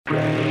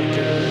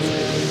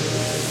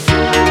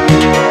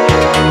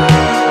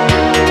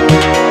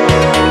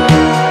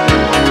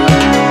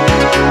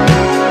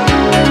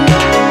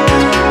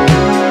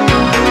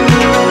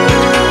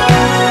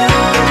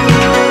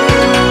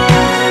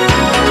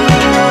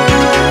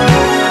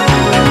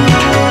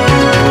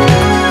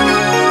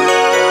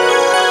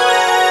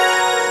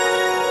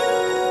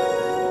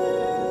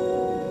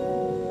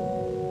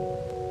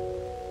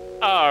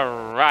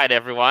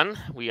Alright, everyone.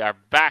 We are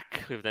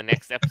back with the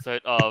next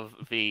episode of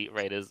the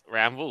Raiders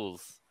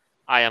Rambles.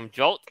 I am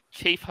Jolt,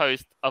 chief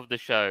host of the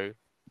show,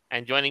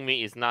 and joining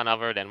me is none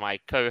other than my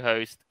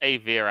co-host,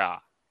 Aeveirra.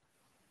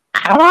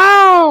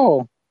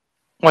 Hello!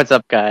 What's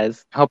up,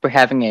 guys? Hope you're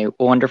having a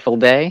wonderful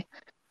day.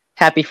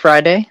 Happy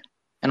Friday,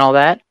 and all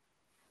that.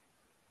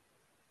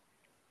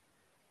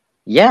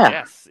 Yeah.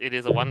 Yes, it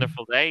is a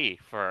wonderful day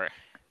for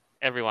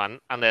everyone,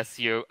 unless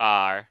you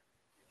are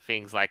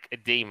things like a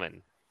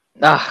demon.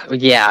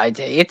 Yeah,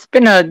 it's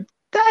been a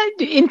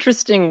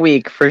interesting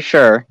week for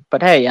sure.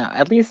 But hey,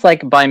 at least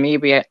by me,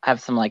 we have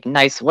some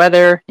nice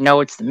weather. You know,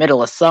 it's the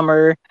middle of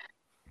summer.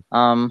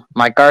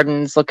 My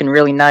garden's looking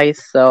really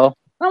nice, so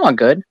I'm all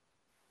good.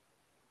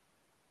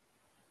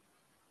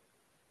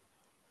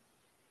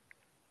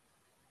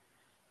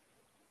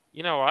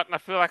 You know what? I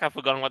feel like I've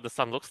forgotten what the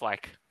sun looks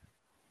like.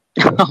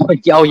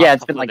 Oh yeah,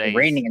 it's been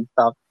raining and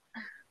stuff.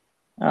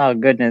 Oh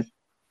goodness.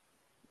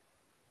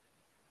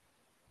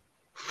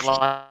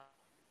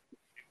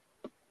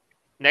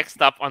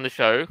 Next up on the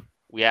show,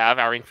 we have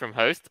our interim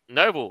host,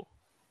 Noble.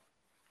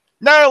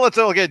 No, let's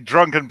all get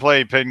drunk and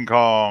play ping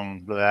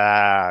pong. Blah,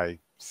 I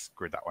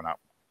screwed that one up.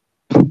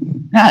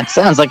 That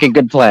sounds like a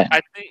good plan. I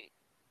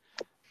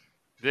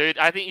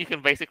think you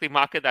can basically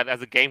market that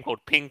as a game called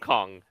Ping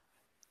Kong.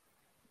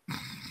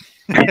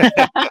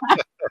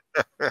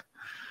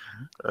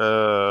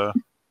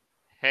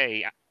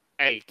 Hey,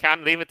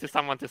 can't leave it to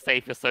someone to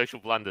save your social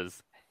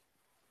blunders.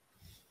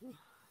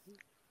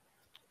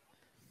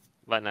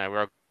 But no,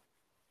 we're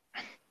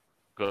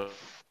good.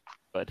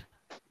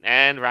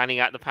 And rounding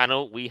out the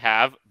panel, we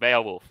have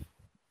Behawolf.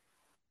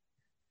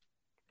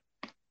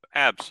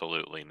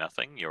 Absolutely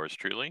nothing. Yours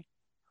truly.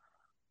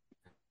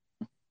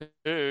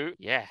 Ooh,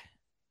 yeah.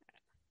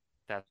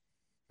 That's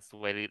the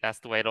way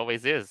it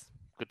always is.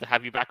 Good to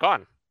have you back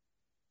on.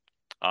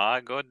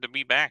 Good to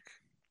be back.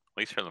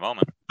 At least for the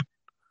moment.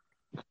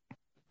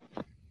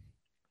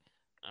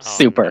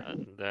 Super.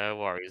 No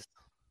worries.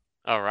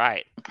 All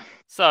right.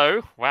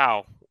 So,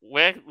 wow,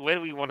 where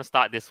do we want to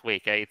start this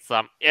week? It's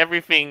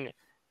everything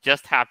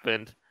just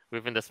happened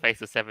within the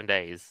space of 7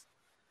 days.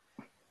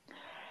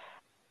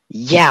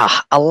 Yeah,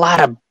 a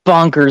lot of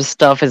bonkers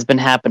stuff has been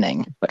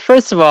happening. But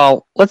first of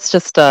all, let's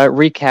just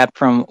recap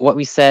from what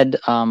we said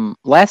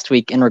last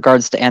week in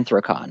regards to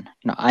Anthrocon.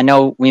 I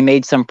know we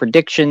made some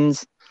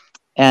predictions,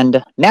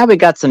 and now we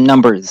got some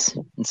numbers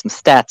and some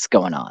stats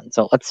going on.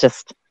 So let's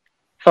just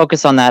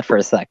focus on that for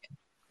a second.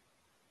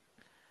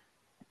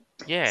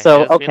 Yeah,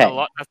 so there's been a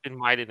lot that's been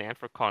made in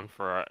Anthrocon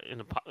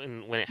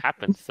when it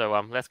happened. So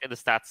let's get the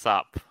stats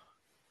up.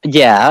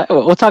 Yeah,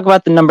 we'll talk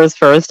about the numbers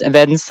first, and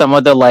then some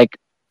of the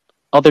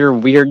other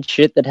weird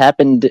shit that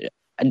happened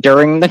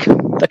during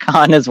the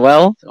con as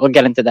well. We'll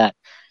get into that.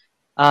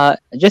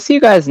 Just so you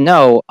guys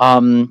know,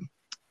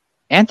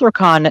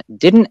 Anthrocon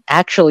didn't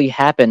actually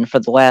happen for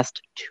the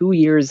last 2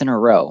 years in a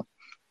row.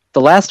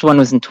 The last one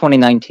was in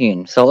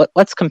 2019. So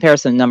let's compare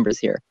some numbers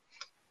here.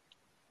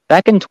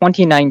 Back in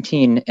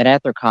 2019 at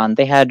Anthrocon,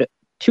 they had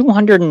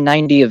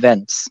 290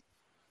 events.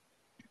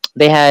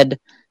 They had,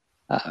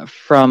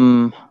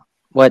 from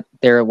what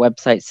their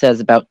website says,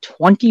 about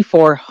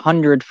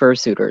 2,400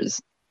 fursuiters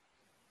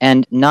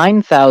and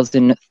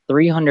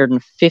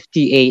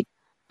 9,358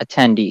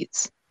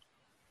 attendees.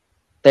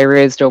 They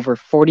raised over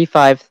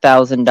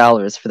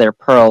 $45,000 for their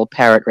Pearl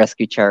Parrot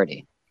Rescue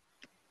charity.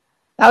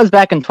 That was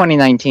back in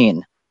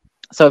 2019.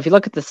 So if you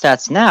look at the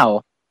stats now,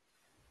 it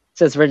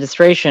says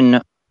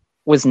registration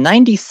was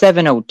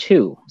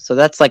 9,702. So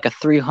that's like a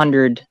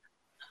 300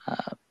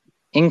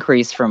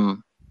 increase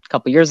from a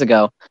couple years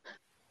ago.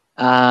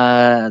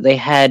 They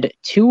had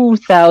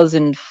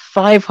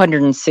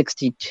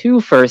 2,562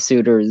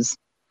 fursuiters,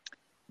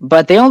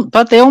 but they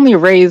only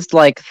raised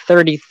like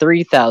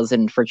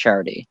 33,000 for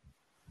charity,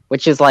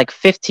 which is like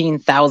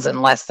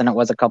 15,000 less than it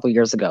was a couple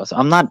years ago. So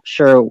I'm not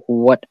sure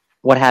what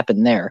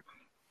happened there.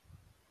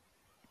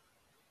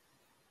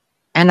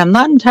 And I'm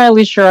not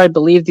entirely sure I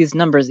believe these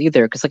numbers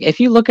either, because if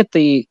you look at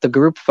the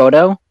group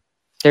photo,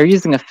 they're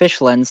using a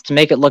fish lens to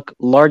make it look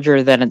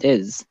larger than it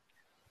is.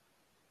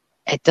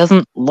 It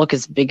doesn't look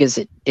as big as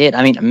it did.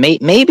 I mean,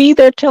 maybe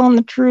they're telling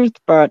the truth,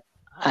 but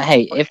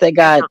hey, if they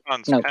got...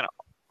 Anthrocons kind of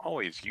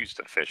always used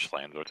a fish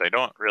lens, which I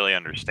don't really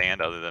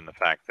understand other than the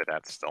fact that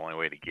that's the only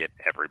way to get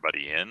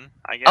everybody in,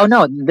 I guess. Oh,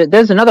 no,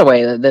 there's another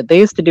way. They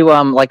used to do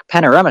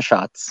panorama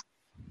shots.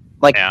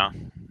 Yeah,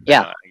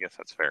 I guess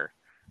that's fair.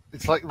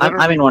 It's like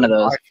I'm in one of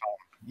those. iPhone.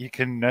 You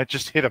can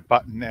just hit a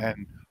button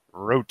and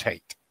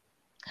rotate.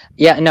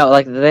 Yeah,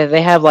 no,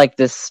 they have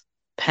this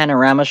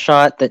panorama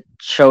shot that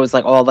shows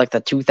all the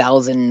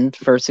 2,000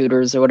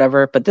 fursuiters or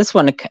whatever. But this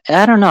one,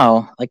 I don't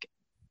know.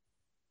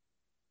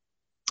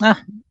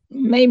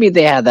 Maybe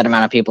they had that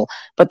amount of people.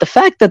 But the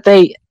fact that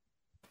the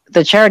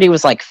charity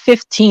was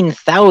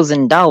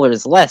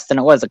 $15,000 less than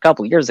it was a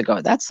couple years ago,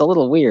 that's a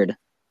little weird.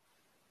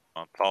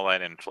 Well, it's all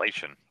that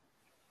inflation.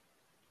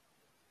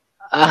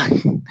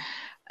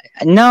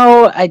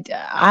 No, I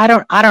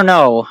don't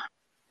know.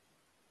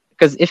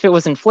 Because if it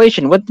was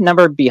inflation, would the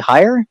number be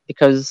higher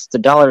because the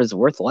dollar is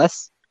worth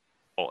less?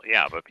 Well,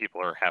 yeah, but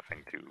people are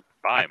having to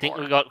buy I think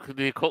more.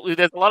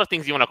 there's a lot of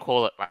things you want to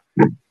call it. Like,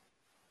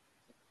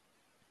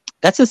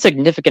 That's a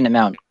significant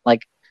amount.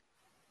 Like,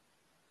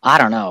 I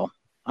don't know.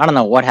 I don't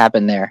know what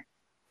happened there.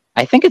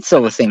 I think it's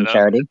still the same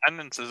charity.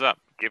 Attendance is up.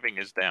 Giving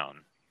is down.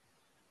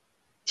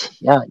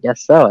 Yeah, I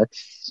guess so.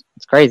 It's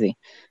crazy.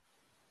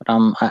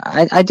 But,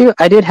 I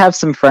did have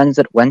some friends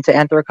that went to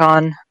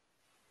Anthrocon,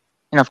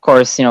 and of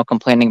course,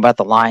 complaining about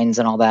the lines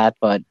and all that.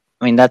 But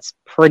I mean, that's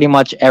pretty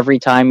much every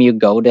time you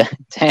go to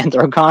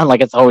Anthrocon.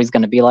 Like, it's always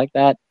going to be like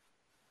that.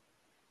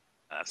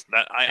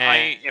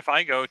 If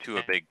I go to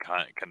a big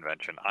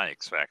convention, I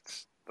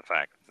expect the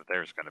fact that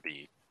there's going to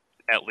be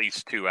at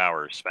least 2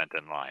 hours spent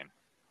in line.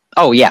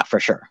 Oh yeah, for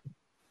sure.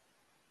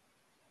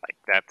 Like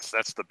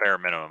that's the bare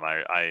minimum.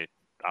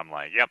 I'm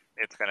like, yep,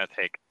 it's going to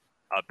take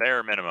a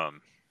bare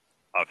minimum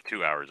of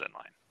 2 hours in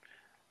line.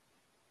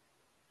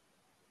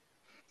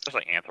 Just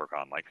like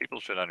Anthrocon, like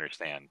people should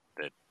understand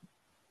that.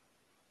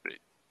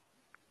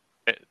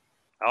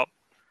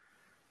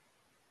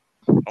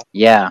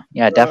 Yeah,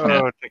 definitely.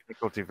 Oh,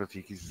 technical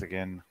difficulties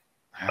again.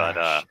 But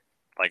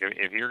like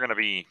if you're going to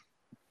be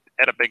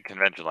at a big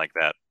convention like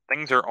that,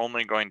 things are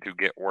only going to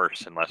get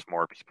worse unless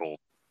more people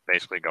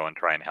basically go and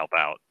try and help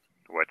out,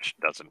 which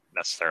doesn't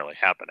necessarily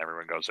happen.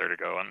 Everyone goes there to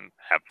go and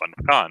have fun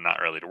with con, not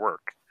really to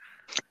work.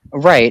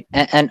 Right,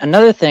 and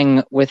another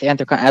thing with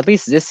Anthrocon, at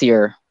least this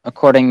year,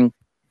 according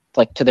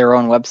to their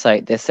own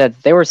website, they said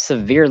they were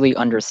severely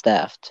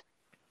understaffed.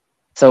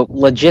 So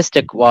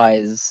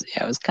logistic-wise,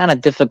 it was kind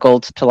of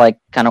difficult to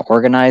kind of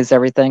organize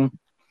everything.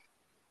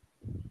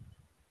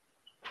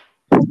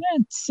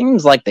 It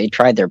seems like they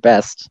tried their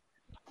best.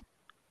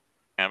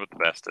 Yeah, but the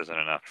best isn't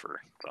enough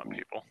for some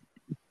people.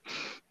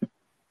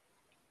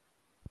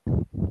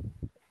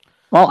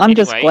 Well, I'm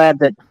just glad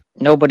that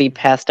nobody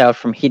passed out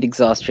from heat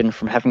exhaustion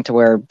from having to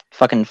wear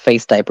fucking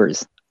face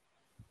diapers.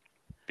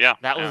 Yeah,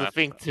 that was the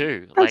thing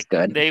too. That's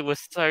good. They were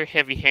so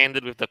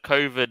heavy-handed with the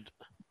COVID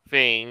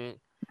thing.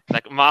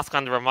 Like, mask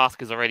under a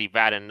mask is already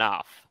bad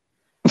enough.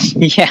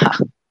 Yeah.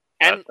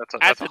 And that's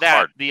after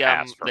that, the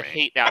me.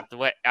 heat out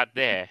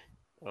there.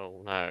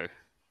 Oh no.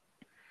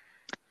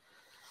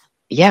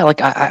 Yeah,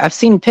 I've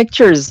seen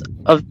pictures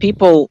of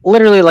people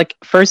literally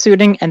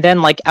fursuiting and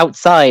then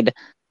outside.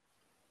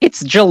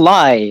 It's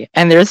July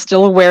and they're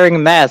still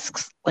wearing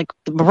masks. Like,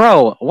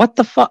 bro, what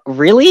the fuck?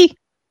 Really?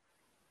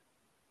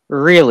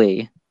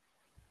 Really?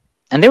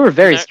 And they were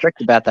very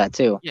strict about that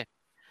too. Yeah.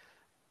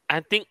 I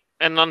think,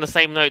 and on the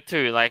same note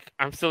too,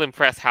 I'm still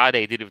impressed how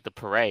they did with the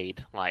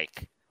parade.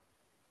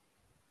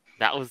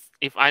 That was,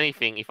 if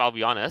anything, if I'll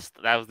be honest,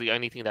 that was the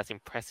only thing that's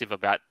impressive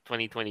about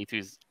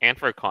 2022's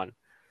Anthrocon.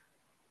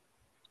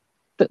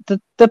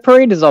 The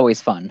parade is always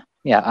fun.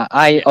 Yeah,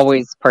 I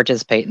always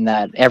participate in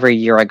that every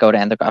year I go to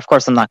Anthrocon. Of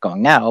course, I'm not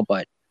going now,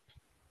 but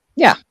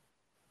yeah,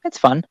 it's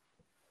fun.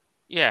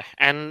 Yeah,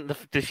 and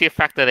the sheer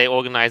fact that they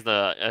organized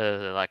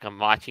a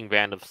marching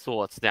band of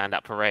sorts down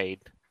that parade.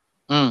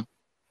 Mm.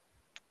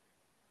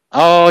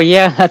 Oh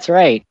yeah, that's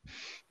right.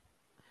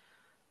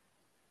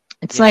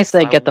 It's nice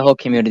they get the whole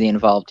community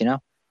involved,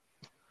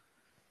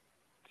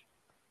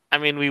 I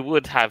mean, we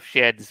would have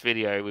shared this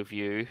video with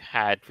you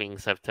had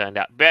things have turned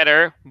out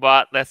better,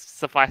 but let's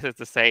suffice it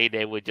to say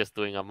they were just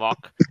doing a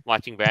mock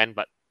marching band,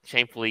 but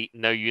shamefully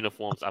no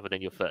uniforms other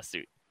than your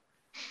fursuit.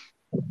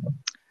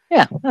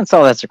 Yeah, that's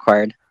all that's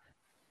required.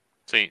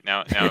 See,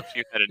 now if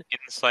you had an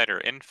insider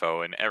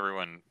info and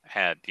everyone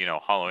had,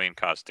 Halloween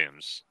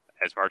costumes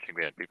as marching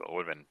band people, it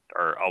would have been,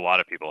 or a lot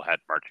of people had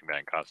marching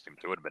band costumes,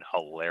 it would have been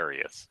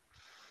hilarious.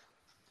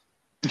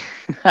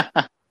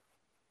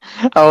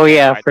 Oh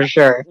yeah, for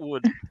sure.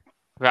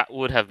 That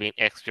would have been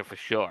extra for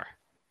sure.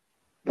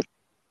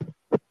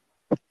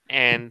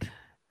 And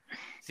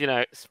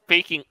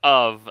speaking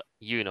of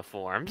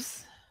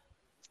uniforms,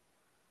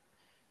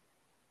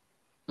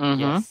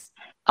 yes.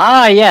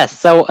 Ah, yes.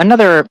 So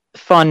another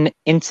fun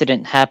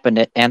incident happened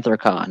at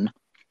Anthrocon,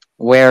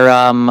 where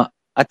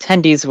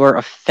attendees were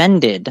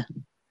offended.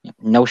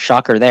 No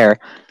shocker there,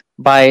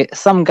 by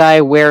some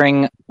guy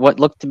wearing what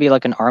looked to be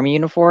like an army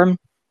uniform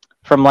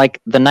from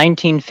the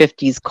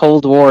 1950s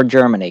Cold War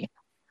Germany.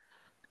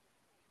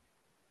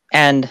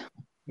 And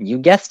you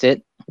guessed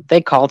it,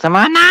 they called him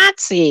a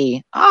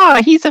Nazi.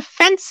 Oh, he's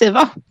offensive.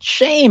 Oh,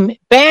 shame.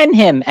 Ban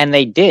him. And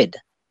they did.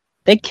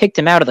 They kicked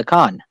him out of the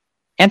con.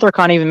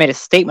 Anthrocon even made a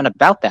statement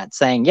about that,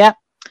 saying, yeah,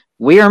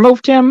 we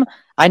removed him.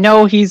 I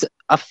know he's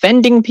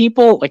offending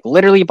people,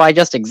 literally by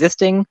just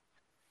existing.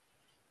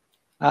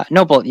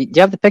 Noble, do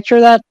you have the picture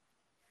of that?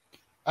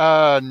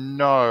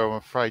 No, I'm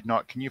afraid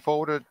not. Can you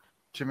forward it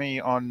to me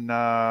on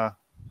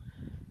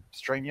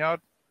StreamYard?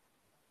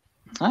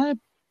 I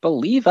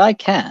believe I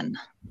can.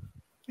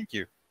 Thank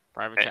you.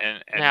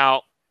 And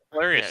now, the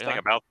hilarious thing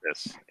about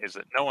this is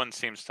that no one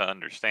seems to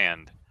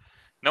understand.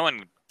 No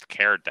one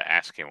cared to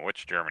ask him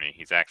which Germany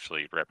he's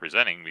actually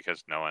representing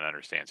because no one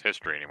understands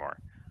history anymore.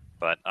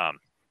 But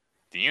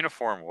the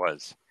uniform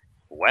was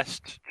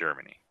West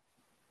Germany.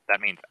 That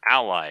means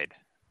Allied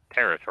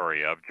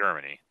territory of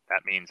Germany.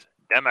 That means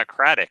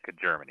Democratic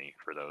Germany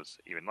for those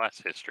even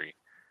less history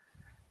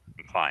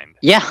inclined.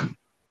 Yeah.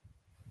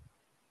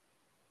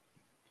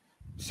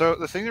 So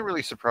the thing that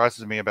really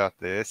surprises me about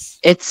this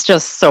It's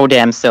just so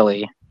damn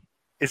silly.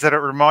 is that it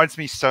reminds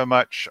me so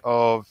much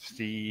of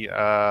the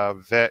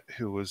vet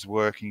who was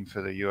working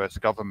for the US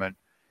government,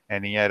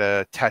 and he had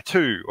a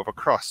tattoo of a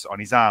cross on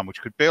his arm,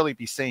 which could barely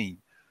be seen.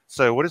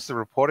 So what does the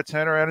reporter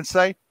turn around and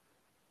say?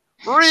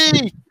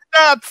 Free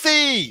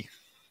Nazi!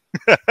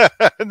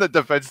 And the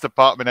Defense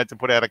Department had to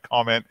put out a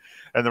comment,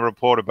 and the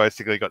reporter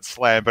basically got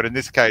slammed. But in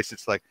this case,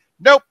 it's like,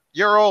 nope,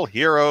 you're all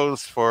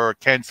heroes for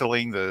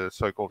canceling the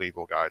so-called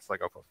evil guy. It's like,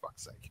 oh, for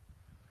fuck's sake.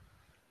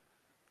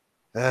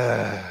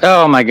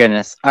 Oh my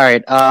goodness. All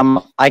right.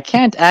 I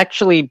can't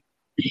actually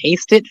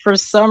paste it for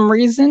some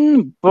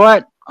reason,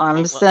 but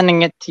I'm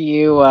sending it to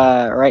you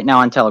right now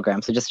on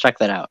Telegram. So just check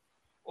that out.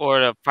 Or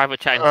the private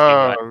chat.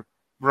 Right?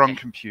 Wrong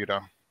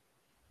computer.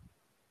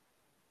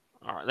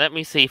 All right, let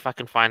me see if I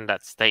can find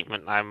that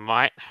statement. I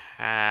might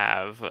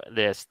have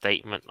their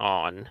statement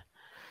on.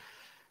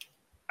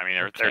 I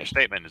mean, their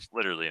statement is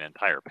literally an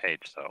entire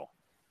page, so,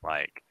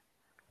 like...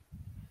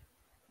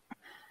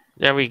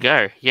 There we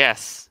go.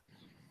 Yes.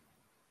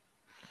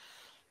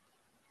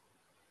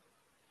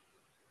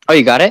 Oh,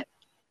 you got it?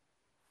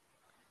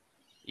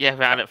 Yeah,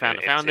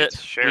 found it.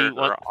 Shared We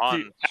want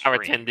on our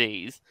screen.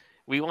 attendees.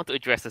 We want to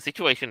address a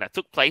situation that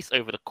took place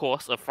over the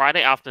course of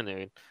Friday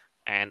afternoon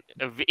and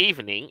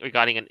evening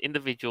regarding an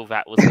individual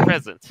that was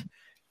present.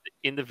 The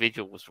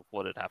individual was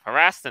reported to have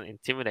harassed and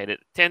intimidated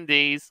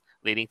attendees,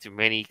 leading to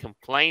many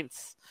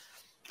complaints.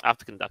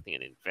 After conducting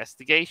an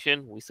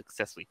investigation, we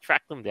successfully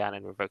tracked them down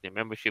and revoked their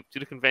membership to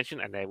the convention,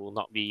 and they will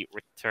not be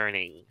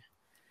returning.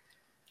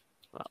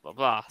 Blah, blah,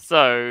 blah.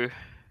 So...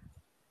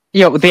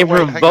 Yo, they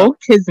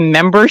revoked his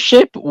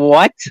membership?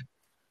 What?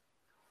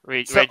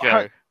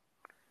 Rejo.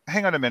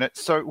 Hang on a minute.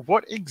 So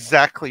what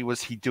exactly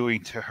was he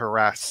doing to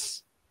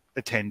harass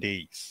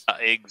attendees?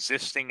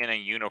 Existing in a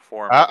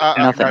uniform no. in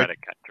a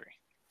democratic country.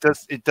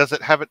 Does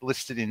it have it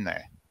listed in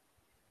there?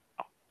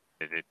 Oh,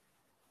 it's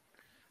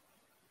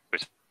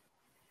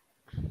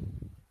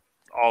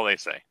all they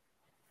say.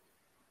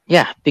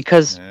 Yeah,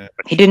 because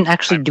he didn't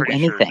actually do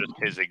pretty anything. Sure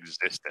just his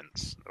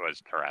existence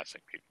was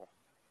harassing people.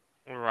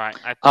 Right.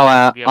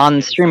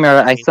 On Streamer,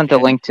 I sent a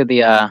link to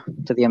the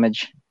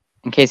image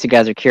in case you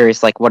guys are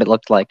curious, like what it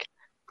looked like.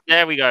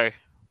 There we go.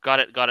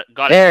 Got it.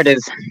 There it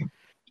is.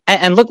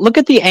 And look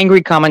at the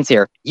angry comments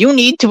here. You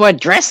need to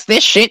address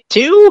this shit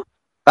too?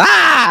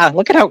 Ah!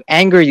 Look at how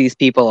angry these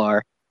people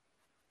are.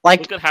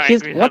 Like,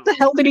 what the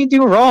hell did he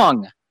do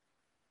wrong?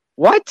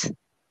 What?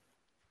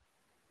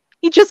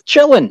 He's just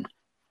chilling.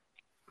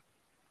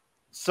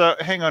 So,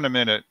 hang on a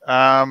minute.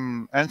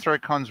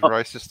 Anthrocon's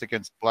racist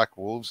against black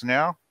wolves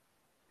now?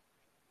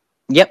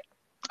 Yep.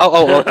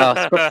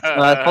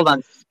 Hold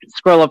on.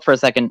 Scroll up for a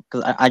second,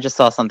 because I just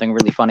saw something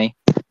really funny.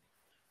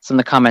 Some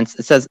of the comments.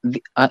 It says,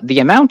 the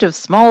amount of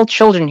small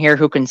children here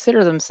who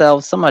consider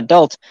themselves some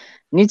adult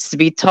needs to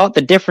be taught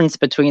the difference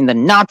between the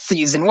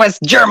Nazis and West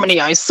Germany,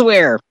 I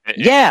swear.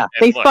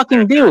 They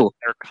fucking do.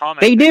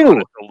 They do.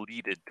 A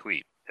deleted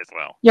tweet as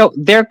well. Yo,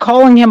 they're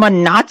calling him a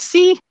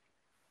Nazi?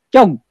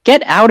 Yo,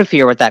 get out of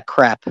here with that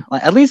crap.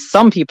 Like, at least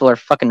some people are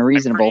fucking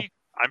reasonable.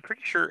 I'm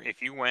pretty sure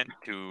if you went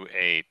to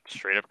a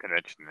straight-up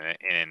convention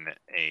in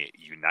a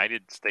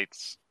United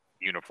States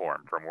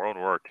uniform from World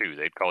War II,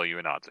 they'd call you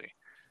a Nazi.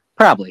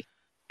 Probably.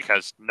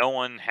 Because no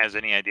one has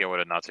any idea what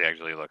a Nazi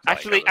actually looks like.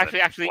 Actually,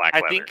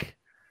 I think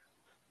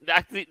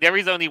there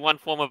is only one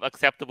form of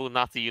acceptable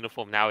Nazi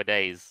uniform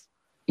nowadays.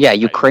 Yeah,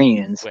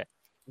 Ukrainians.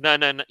 No,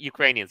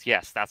 Ukrainians.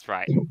 Yes, that's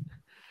right.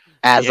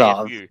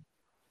 Azov.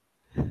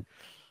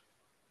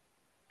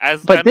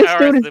 But this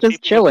dude is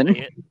just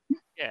chilling.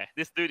 Yeah,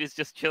 this dude is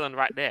just chilling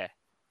right there.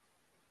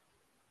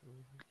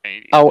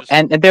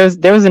 And there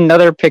was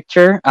another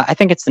picture. I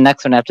think it's the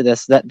next one after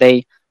this that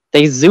they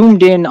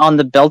zoomed in on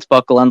the belt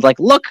buckle and like,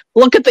 look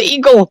at the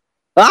eagle.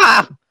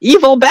 Ah,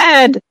 evil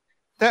bad.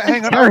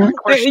 Hang on.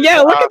 Yeah,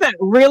 look at that.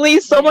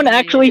 Really? Someone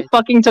actually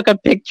fucking took a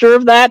picture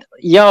of that?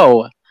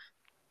 Yo,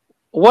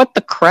 what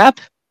the crap?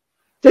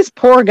 This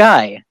poor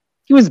guy.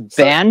 He was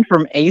banned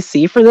from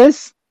AC for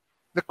this?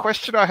 The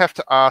question I have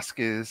to ask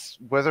is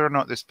whether or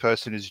not this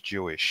person is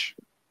Jewish.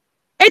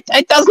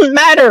 It doesn't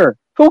matter.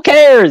 Who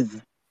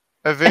cares?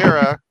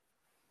 Aeveirra,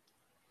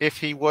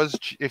 if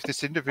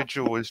this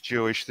individual was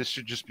Jewish, this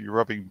should just be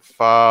rubbing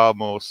far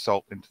more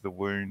salt into the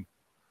wound.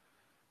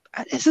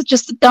 This is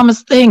just the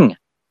dumbest thing.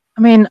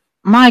 I mean,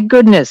 my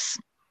goodness.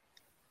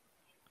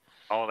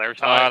 Oh, there's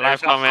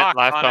live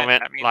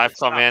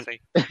comment.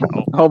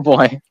 Oh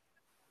boy.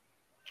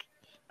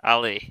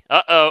 Ali.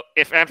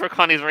 If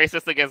Anthrocon is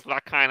racist against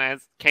black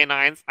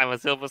canines, I'm a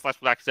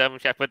silver/black German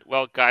Shepherd.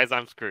 Well, guys,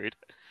 I'm screwed.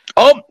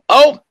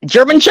 Oh,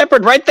 German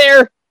Shepherd right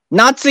there.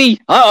 Nazi.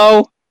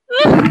 Uh-oh.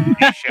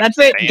 That's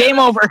it. Game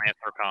over.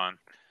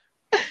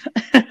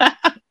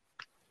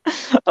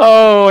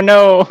 Oh,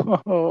 no.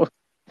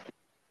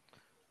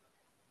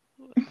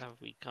 What have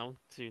we come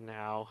to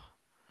now?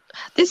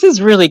 This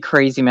is really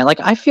crazy, man.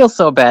 Like, I feel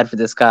so bad for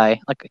this guy.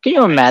 Like, can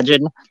you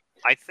imagine?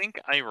 I think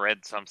I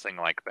read something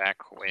like back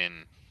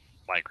when,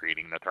 like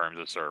reading the terms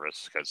of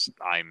service because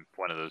I'm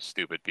one of those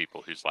stupid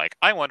people who's like,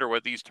 I wonder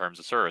what these terms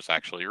of service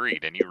actually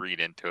read. And you read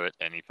into it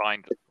and you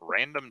find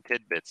random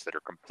tidbits that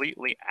are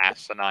completely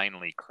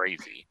asininely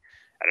crazy.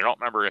 And I don't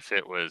remember if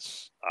it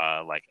was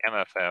like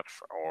MFF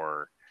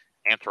or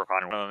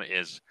Anthrocon. One of them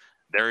is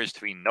there is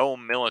to be no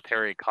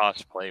military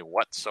cosplay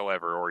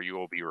whatsoever or you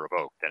will be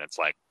revoked. And it's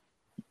like,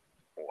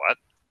 what?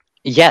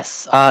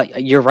 Yes,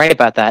 you're right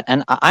about that.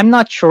 And I'm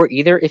not sure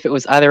either if it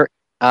was either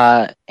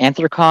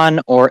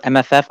Anthrocon or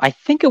MFF. I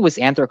think it was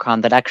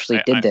Anthrocon that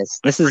actually did this.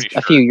 This is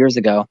a few years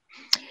ago.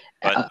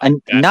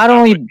 And not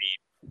only would be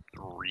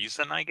the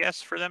reason, I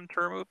guess, for them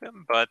to remove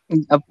him, but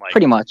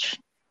pretty much.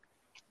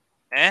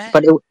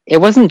 But it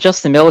wasn't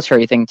just the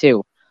military thing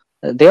too.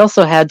 They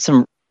also had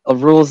some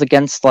rules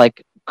against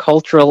like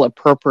cultural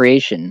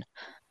appropriation.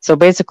 So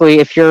basically,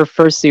 if your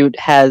fursuit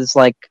has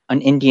like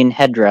an Indian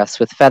headdress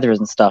with feathers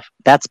and stuff,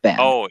 that's banned.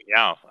 Oh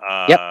yeah.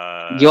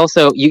 Yep. You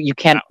also you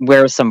can't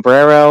wear a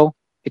sombrero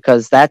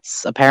because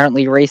that's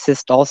apparently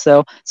racist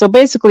also. So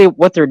basically,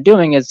 what they're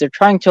doing is they're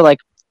trying to like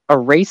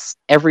erase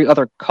every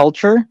other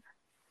culture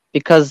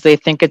because they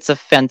think it's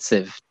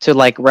offensive to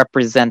like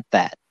represent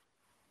that,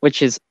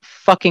 which is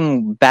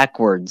fucking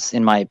backwards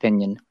in my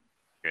opinion.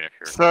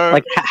 So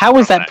like, how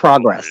is that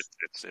progress?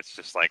 It's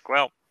just like,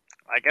 well,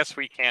 I guess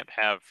we can't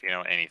have,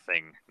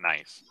 anything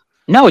nice.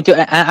 No, dude,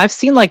 I've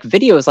seen like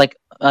videos, like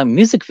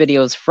music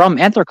videos from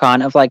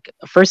Anthrocon of like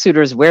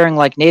fursuiters wearing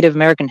like Native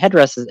American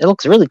headdresses. It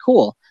looks really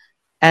cool.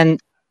 And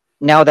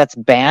now that's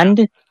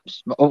banned?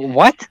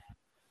 What?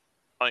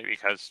 Only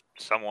because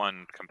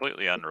someone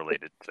completely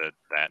unrelated to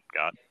that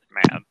got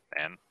mad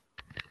and...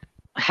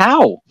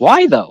 How?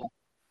 Why though?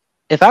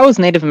 If I was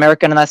Native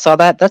American and I saw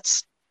that,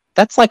 that's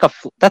like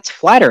that's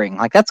flattering.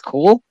 Like that's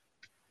cool.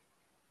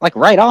 Like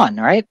right on,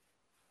 right?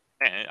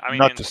 I mean,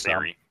 not in to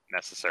theory,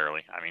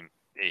 necessarily. I mean,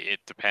 it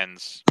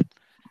depends.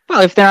 Well,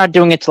 if they're not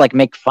doing it to like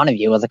make fun of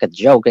you as like a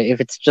joke, if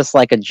it's just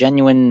like a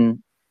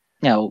genuine,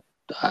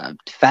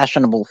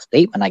 fashionable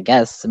statement, I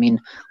guess. I mean,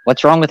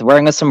 what's wrong with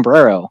wearing a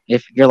sombrero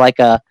if you're like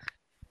a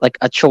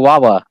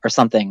Chihuahua or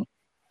something,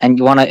 and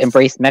you want to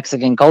embrace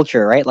Mexican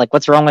culture, right? Like,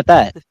 what's wrong with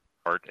that?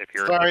 Or if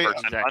you're Sorry, the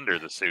person under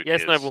the suit.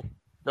 Yes, Noble.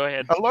 Go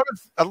ahead.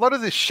 A lot of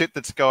this shit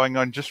that's going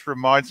on just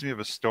reminds me of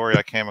a story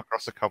I came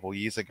across a couple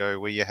years ago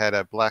where you had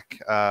a black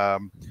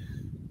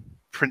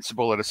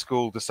principal at a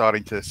school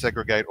deciding to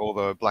segregate all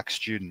the black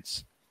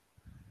students.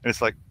 And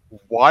it's like,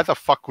 why the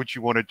fuck would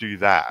you want to do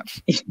that?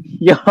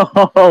 Yo,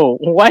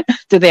 what?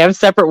 Do they have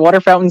separate water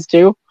fountains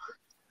too?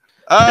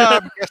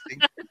 I'm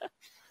guessing.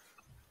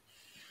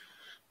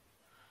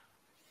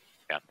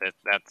 Yeah,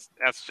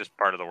 that's just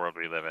part of the world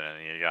we live in,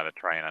 and you got to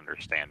try and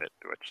understand it,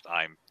 which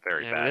I'm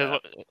very bad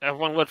at.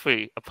 Everyone word for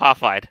you,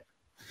 apartheid.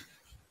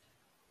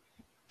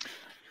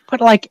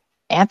 But like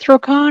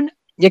Anthrocon,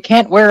 you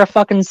can't wear a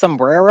fucking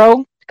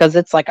sombrero because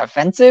it's like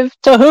offensive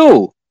to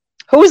who?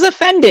 Who's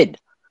offended?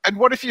 And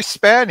what if you're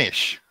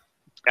Spanish?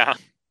 Yeah.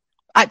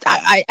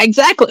 I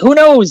exactly. Who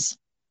knows?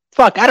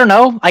 Fuck, I don't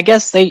know. I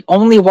guess they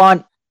only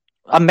want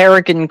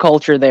American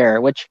culture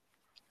there, which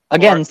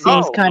again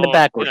seems kind of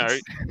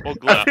backwards. No,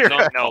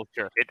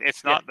 culture.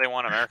 It's not they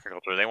want American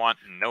culture. They want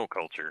no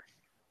culture.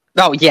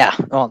 Oh yeah.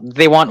 Well,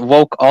 they want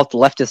woke alt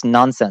leftist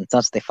nonsense.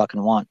 That's what they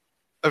fucking want.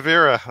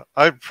 Aeveirra,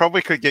 I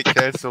probably could get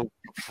cancelled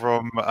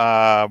from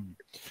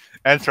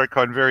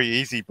Anthrocon very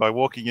easy by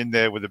walking in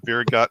there with a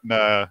beer gut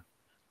and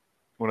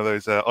one of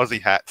those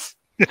Aussie hats.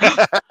 It's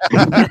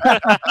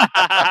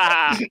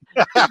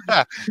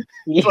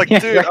like,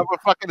 dude, I'm a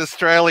fucking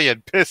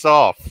Australian. Piss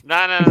off.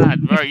 No,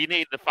 bro. You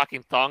need the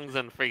fucking thongs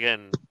and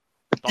friggin'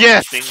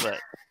 Yes. singlet.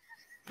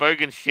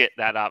 Bogan shit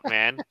that up,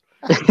 man.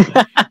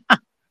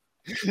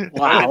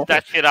 Wow. Lift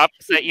that shit up.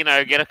 Say,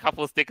 get a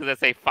couple of stickers that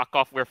say "fuck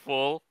off, we're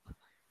full."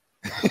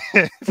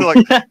 It's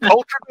like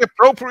culturally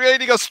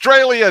appropriating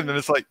Australian, and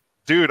it's like,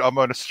 dude, I'm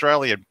an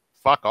Australian.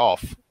 Fuck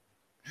off.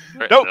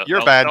 Nope,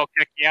 you're bad. They'll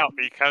kick you out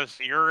because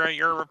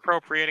you're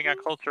appropriating a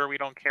culture. We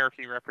don't care if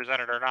you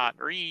represent it or not.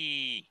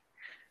 That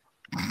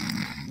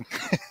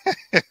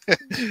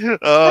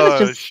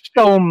is just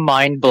so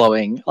mind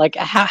blowing. Like,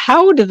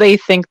 how do they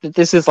think that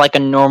this is like a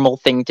normal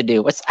thing to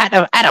do? It's at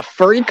a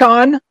furry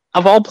con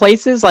of all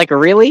places. Like,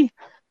 really?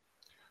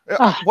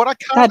 What I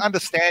can't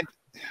understand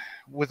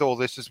with all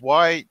this is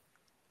why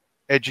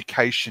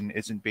education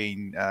isn't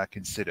being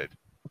considered.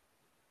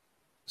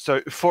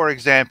 So, for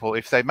example,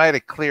 if they made a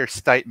clear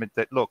statement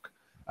that, look,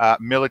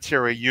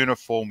 military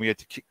uniform, we had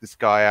to kick this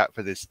guy out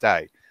for this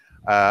day,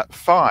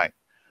 fine.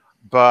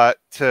 But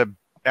to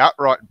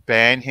outright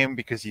ban him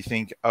because you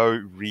think,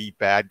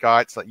 bad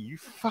guy, it's like, you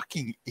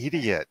fucking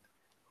idiot.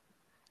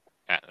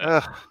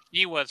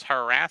 He was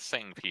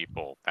harassing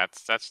people.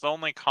 That's the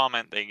only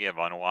comment they give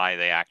on why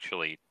they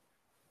actually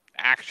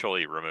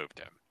removed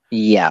him.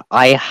 Yeah,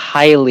 I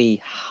highly,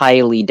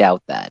 highly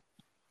doubt that.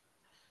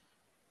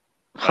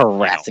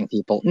 Harassing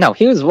people. No,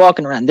 he was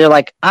walking around. They're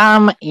like,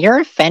 you're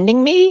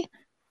offending me?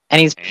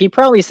 And he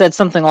probably said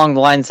something along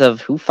the lines of,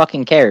 who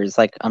fucking cares?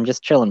 Like, I'm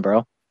just chilling,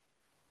 bro.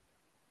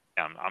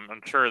 Yeah,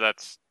 I'm sure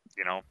that's,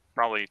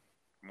 probably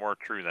more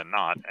true than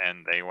not.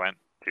 And they went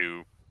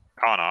to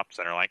con ops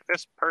and are like,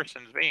 this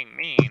person's being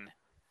mean.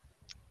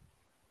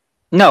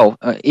 No,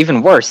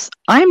 even worse.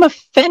 I'm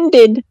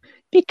offended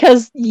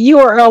because you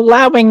are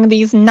allowing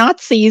these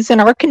Nazis in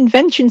our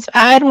conventions.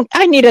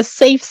 I need a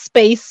safe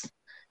space,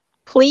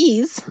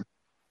 please.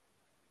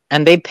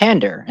 And they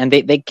pander, and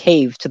they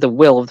cave to the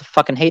will of the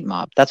fucking hate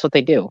mob. That's what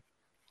they do.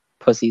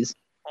 Pussies.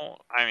 Well,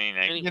 I mean,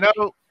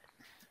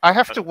 I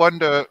have to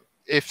wonder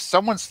if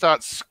someone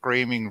starts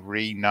screaming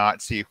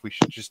re-Nazi, if we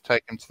should just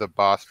take them to the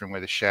bathroom where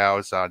the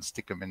showers are and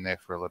stick them in there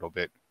for a little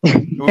bit.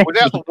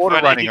 Without the water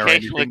running or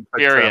anything.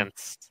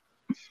 Experience,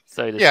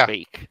 so to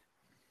speak.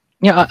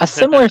 Yeah, a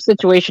similar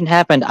situation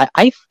happened.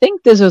 I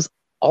think this was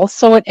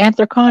also at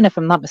Anthrocon, if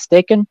I'm not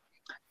mistaken.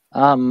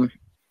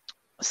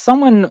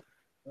 Someone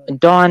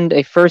donned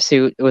a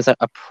fursuit. It was a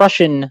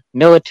Prussian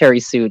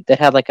military suit that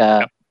had like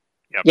a...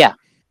 Yep. Yeah.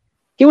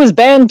 He was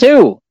banned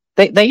too.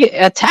 They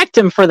attacked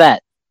him for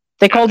that.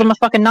 They called him a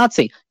fucking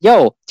Nazi.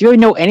 Yo, do you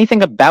know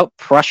anything about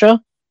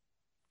Prussia?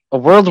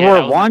 World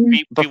War One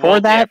before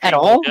that at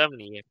all?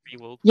 Germany,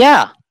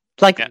 yeah.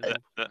 Like, the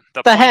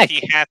heck?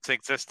 pointy hats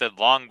existed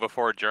long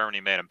before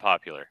Germany made them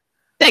popular.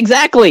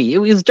 Exactly. It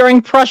was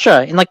during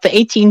Prussia in like the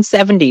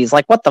 1870s.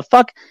 Like, what the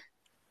fuck?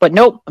 But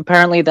nope,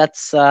 apparently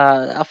that's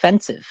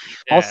offensive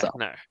also.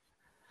 No.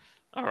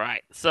 All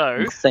right, so...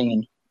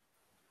 Insane.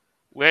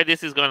 Where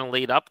this is going to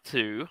lead up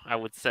to, I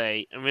would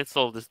say, amidst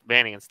all this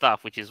banning and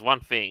stuff, which is one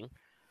thing,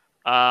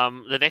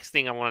 the next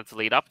thing I wanted to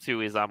lead up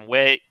to is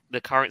where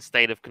the current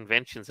state of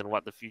conventions and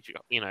what the future,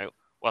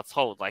 what's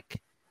hold.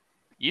 Like,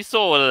 you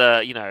saw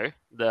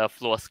the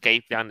floor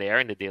scape down there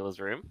in the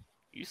dealer's room.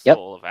 You saw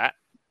all of that.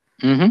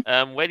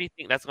 Mm-hmm. Where do you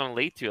think that's going to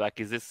lead to?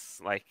 Like, is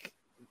this like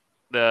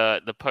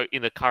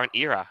in the current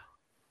era?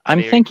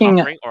 I'm thinking,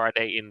 or are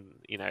they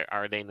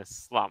in a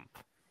slump?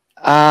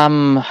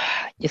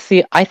 You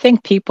see, I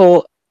think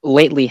people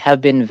lately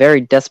have been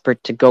very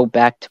desperate to go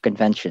back to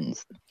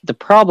conventions. The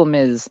problem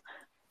is,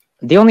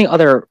 the only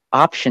other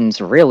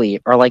options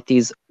really are like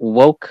these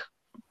woke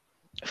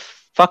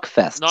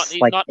fuckfests. Not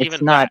it's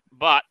even not. that,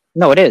 but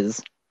no, it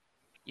is.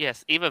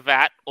 Yes, either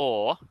that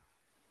or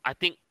I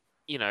think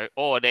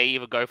or they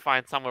either go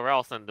find somewhere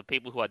else, and the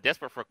people who are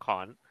desperate for a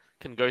con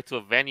can go to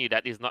a venue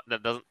that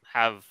doesn't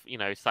have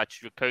such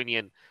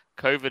draconian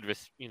COVID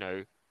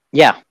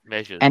Yeah,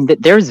 measures. And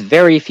there's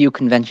very few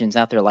conventions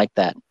out there like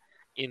that.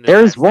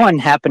 There's one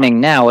happening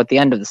now at the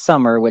end of the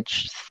summer,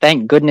 which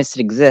thank goodness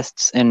it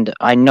exists, and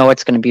I know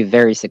it's going to be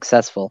very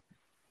successful.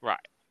 Right.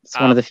 It's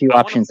one of the few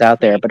options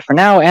out there. But for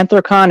now,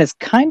 Anthrocon is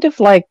kind of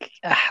like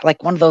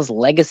one of those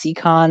legacy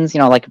cons,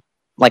 like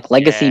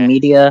legacy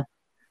media.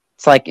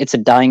 It's like it's a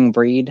dying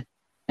breed,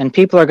 and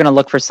people are going to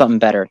look for something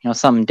better,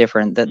 something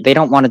different. That they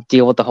don't want to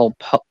deal with the whole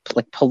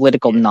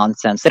political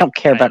nonsense. They don't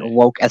care about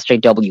woke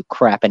SJW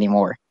crap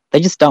anymore. They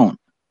just don't.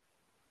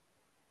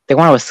 They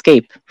want to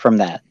escape from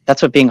that.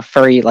 That's what being a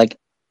furry like.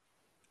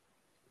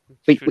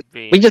 We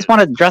just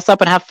want to dress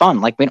up and have fun.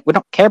 Like we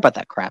don't care about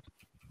that crap.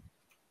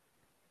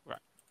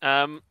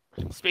 Right.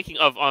 Speaking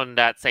of on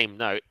that same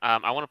note,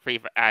 I want to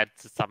add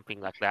to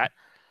something like that.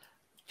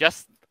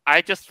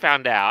 I just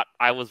found out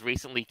I was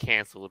recently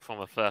cancelled from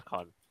a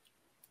FurCon.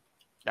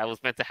 That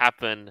was meant to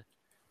happen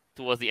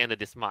towards the end of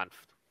this month,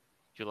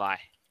 July.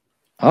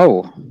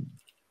 Oh.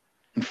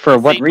 For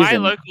what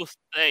reason?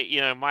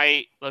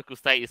 My local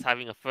state is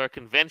having a fur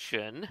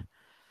convention,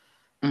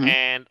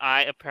 and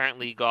I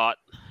apparently got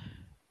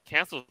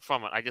cancelled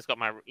from it. I just got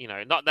my,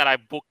 not that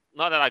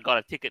I got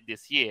a ticket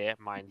this year,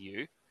 mind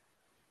you,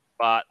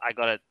 but I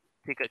got a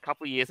ticket a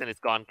couple of years and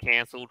it's gone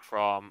cancelled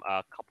from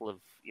a couple of,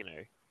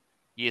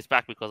 years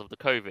back because of the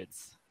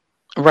COVIDs.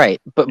 Right,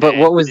 but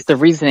what was the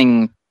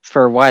reasoning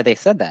for why they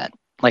said that?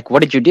 Like,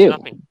 what did you do?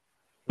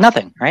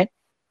 Nothing, right?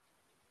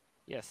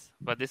 Yes,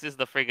 but this is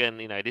the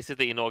friggin', this is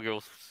the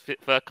inaugural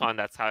FurCon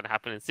that's how it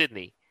happened in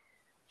Sydney,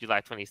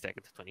 July 22nd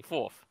to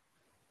 24th.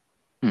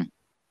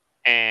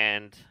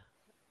 And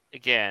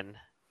again,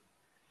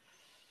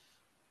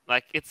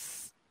 like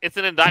it's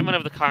an indictment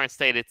of the current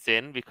state it's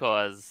in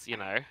because,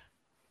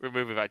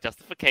 removing that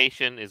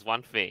justification is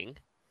one thing.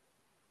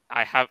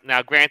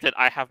 Granted,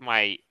 I have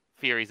my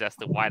theories as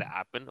to why that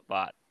happened,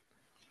 but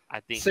I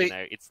think,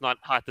 it's not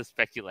hard to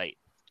speculate.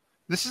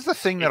 This is the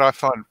thing that I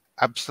find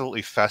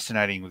absolutely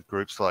fascinating with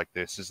groups like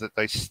this is that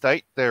they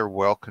state they're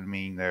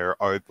welcoming,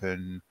 they're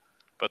open,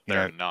 but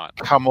they're not.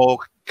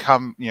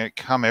 Come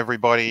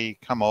everybody,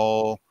 come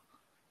all.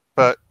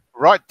 But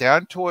right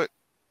down to it,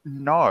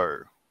 no,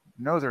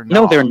 they're not.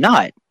 No, they're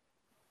not.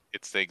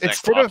 It's the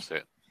exact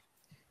opposite.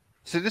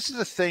 So this is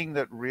the thing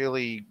that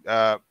really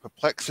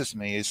perplexes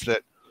me is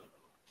that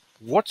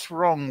what's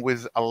wrong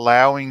with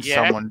allowing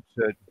someone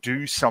to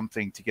do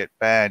something to get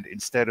banned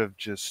instead of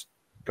just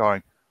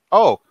going,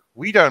 oh,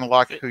 we don't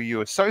like who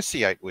you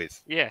associate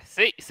with. Yeah,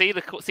 see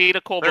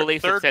the core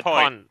beliefs of said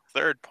con.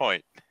 Third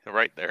point,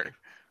 right there.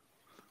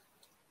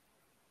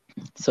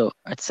 So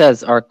it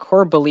says our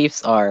core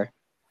beliefs are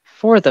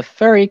for the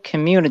furry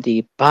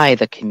community by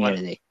the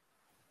community.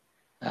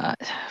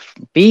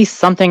 Be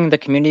something the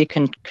community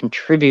can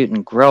contribute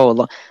and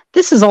grow.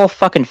 This is all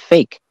fucking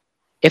fake.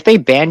 if they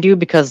banned you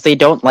because they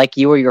don't like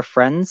you or your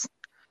friends,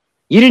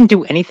 you didn't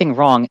do anything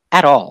wrong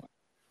at all.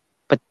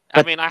 But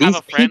I mean, I have these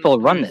a friend people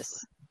run who's-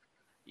 this.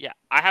 Yeah,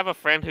 I have a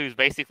friend who's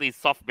basically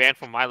soft banned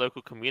from my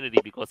local community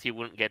because he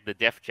wouldn't get the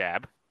death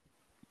jab.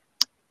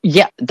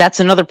 Yeah,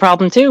 that's another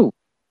problem too.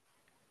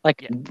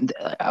 Like,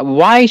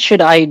 why should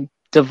I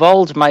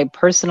divulge my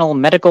personal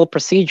medical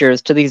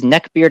procedures to these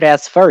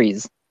neckbeard-ass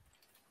furries?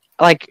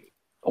 Like,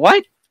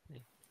 what?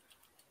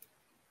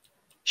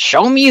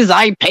 Show me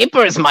thy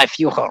papers, my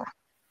Führer.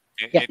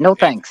 Yeah, no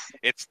thanks.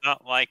 It's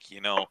not like,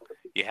 you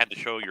had to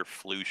show your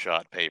flu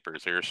shot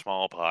papers or your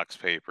smallpox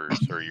papers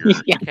or your.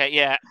 Yeah, Okay,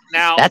 yeah.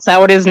 Now that's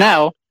how it is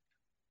now.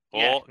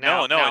 Well,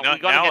 yeah, no. we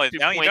gotta get 2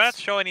 Now you don't have points.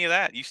 to show any of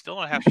that. You still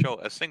don't have to show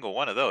a single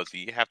one of those.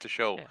 You have to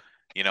show,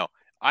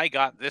 I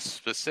got this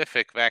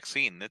specific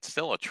vaccine. It's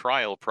still a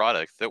trial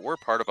product that we're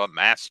part of a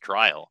mass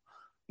trial.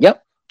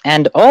 Yep,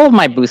 and all of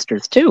my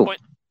boosters too.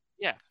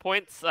 Yeah,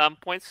 points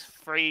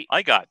free.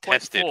 I got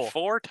Points tested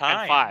 4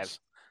 times. 5.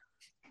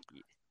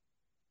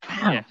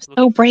 Wow, Yeah,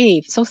 so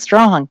brave, so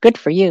strong. Good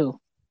for you.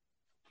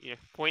 Yeah,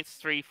 points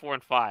 3, 4,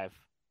 and 5.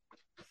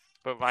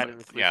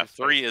 Provided Yeah, inclusive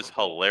 3 space is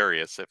for all.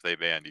 hilarious if they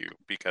banned you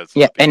because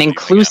Yeah, people an leaving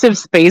inclusive out.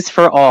 space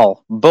for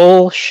all.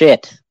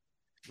 Bullshit.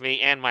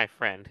 Me and my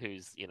friend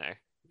who's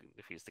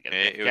refused to get a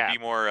It death would jab. be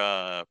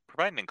more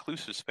provide an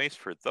inclusive space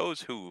for those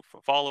who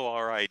follow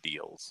our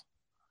ideals.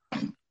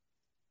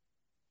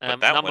 But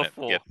that Number wouldn't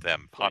 4. get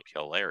them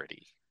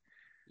popularity.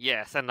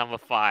 Yes, and number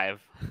 5.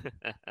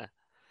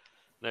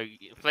 No,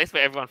 a place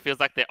where everyone feels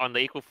like they're on the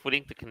equal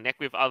footing to connect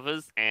with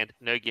others, and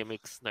no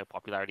gimmicks, no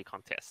popularity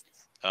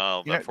contests.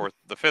 The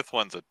 5th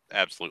one's an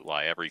absolute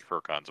lie. Every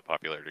FurCon's a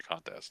popularity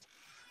contest.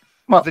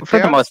 Well, The for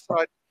the most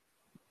part.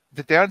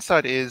 The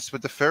downside is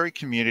with the furry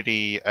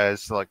community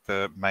as like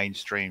the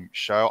mainstream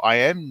show, I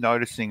am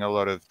noticing a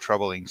lot of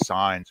troubling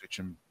signs, which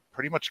I'm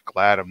pretty much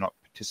glad I'm not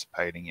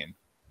participating in.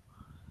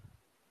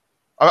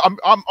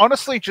 I'm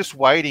honestly just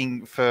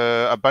waiting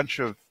for a bunch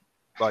of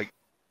like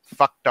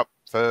fucked up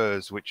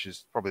furs, which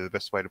is probably the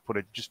best way to put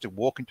it, just to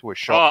walk into a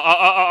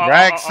shop,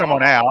 drag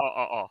someone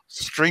out,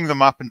 string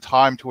them up and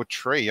tie them to a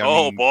tree. I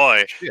mean,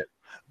 boy! shit.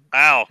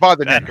 Ow! By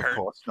the that neck, hurt. of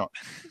course, not.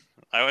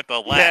 I went to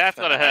laugh. that's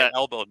and gonna I hurt.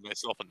 elbowed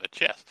myself in the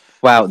chest.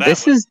 Wow, That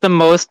this was- is the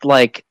most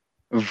like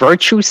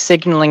virtue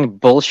signaling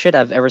bullshit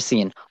I've ever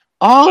seen.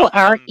 All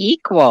are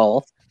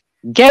equal.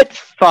 Get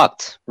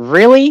fucked.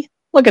 Really?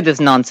 Look at this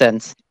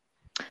nonsense.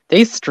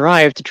 They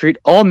strive to treat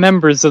all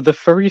members of the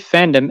furry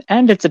fandom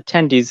and its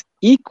attendees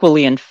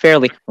equally and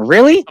fairly.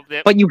 Really?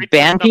 But you Read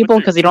ban point people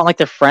number because you don't like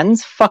their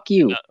friends? Fuck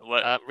you.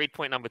 Read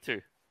point number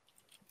 2.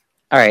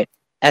 Alright.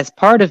 As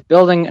part of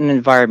building an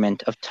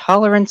environment of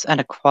tolerance and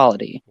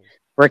equality,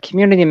 where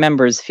community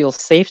members feel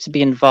safe to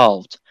be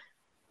involved,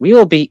 we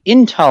will be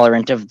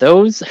intolerant of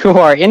those who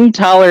are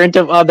intolerant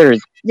of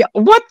others. Yeah,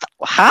 what?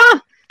 Huh?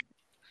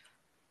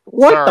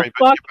 What Sorry, the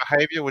but fuck? your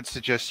behavior would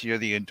suggest you're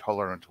the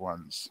intolerant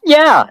ones.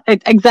 Yeah,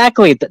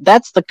 exactly.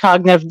 That's the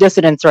cognitive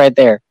dissonance right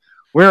there.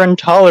 We're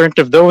intolerant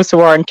of those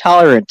who are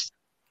intolerant.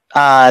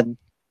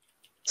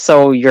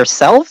 So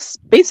yourselves,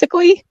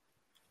 basically?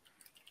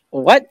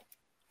 What?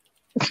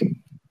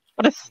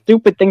 What a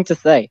stupid thing to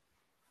say.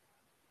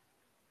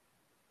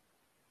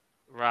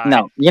 Right.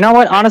 No, you know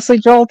what? Honestly,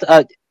 Jolt,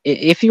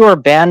 if you were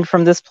banned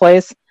from this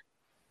place,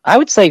 I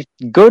would say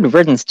good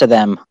riddance to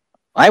them.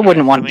 I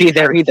wouldn't want to be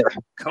there either.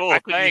 Cool. I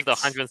could use the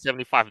Thanks.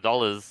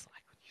 $175.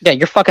 Yeah,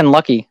 you're fucking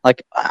lucky.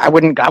 Like I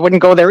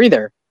wouldn't go there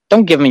either.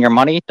 Don't give me your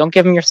money. Don't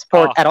give me your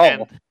support at all.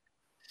 And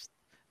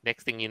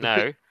next thing you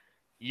know,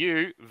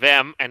 you,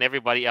 them, and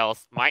everybody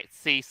else might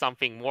see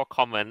something more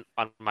common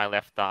on my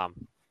left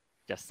arm.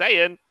 Just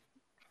saying.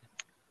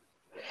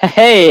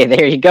 Hey,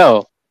 there you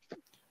go.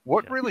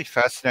 What really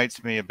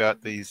fascinates me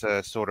about these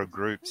sort of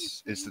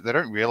groups is that they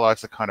don't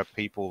realize the kind of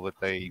people that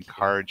they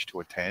encourage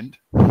to attend.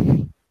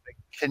 They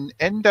can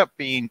end up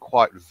being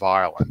quite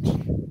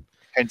violent.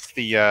 Hence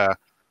the,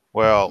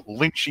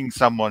 lynching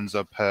someone's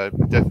a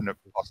definite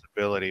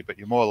possibility, but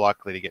you're more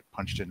likely to get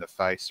punched in the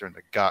face or in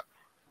the gut,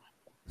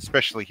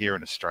 especially here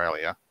in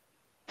Australia.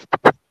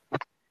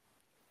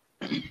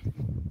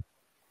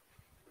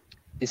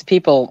 These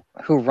people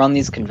who run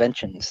these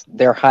conventions,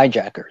 they're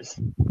hijackers.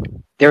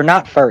 They're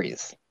not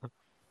furries.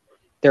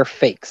 They're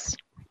fakes.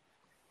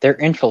 They're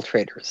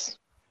infiltrators.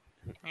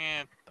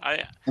 And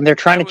they're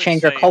trying to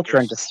change our culture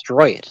and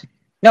destroy it.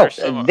 No,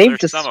 they've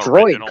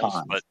destroyed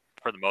cons. But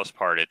for the most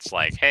part, it's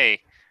like, hey,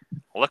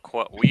 look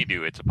what we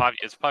do. It's a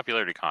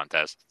popularity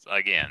contest.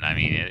 Again, I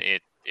mean,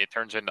 it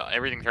turns into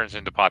everything turns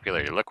into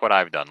popularity. Look what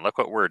I've done. Look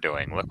what we're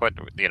doing. Look what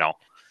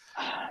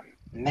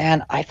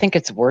Man, I think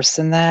it's worse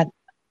than that.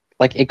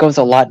 Like it goes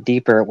a lot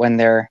deeper when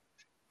they're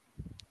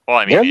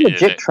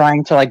legit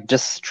trying to like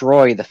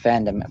destroy the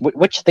fandom,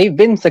 which they've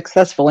been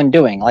successful in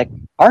doing. Like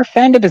our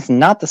fandom is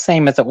not the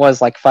same as it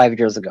was like 5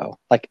 years ago.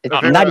 Like it's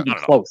not even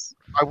close.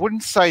 I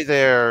wouldn't say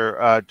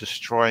they're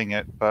destroying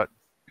it, but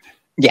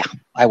yeah,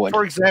 I would.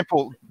 For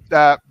example,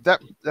 that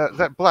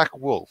Black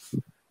Wolf.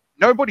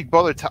 Nobody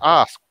bothered to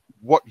ask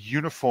what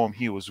uniform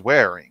he was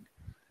wearing.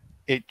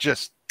 It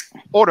just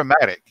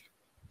automatic.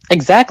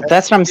 Exactly.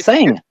 That's what I'm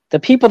saying. The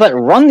people that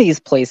run these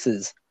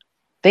places,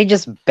 they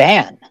just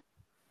ban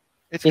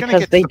It's going to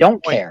because get they to the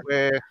don't point care.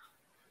 where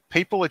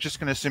people are just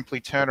going to simply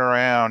turn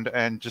around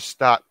and just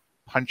start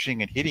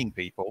punching and hitting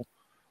people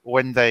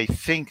when they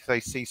think they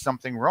see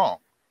something wrong.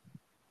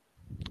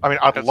 I mean,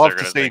 I'd Because love they're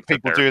to gonna see think that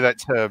people they're do that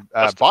to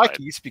justified.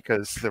 bikies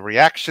because the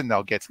reaction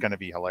they'll get is going to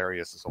be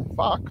hilarious as all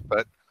fuck.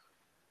 But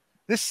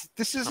this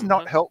is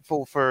not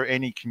helpful for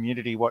any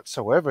community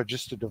whatsoever.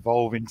 Just to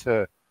devolve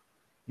into,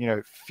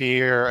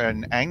 fear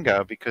and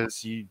anger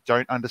because you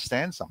don't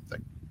understand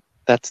something.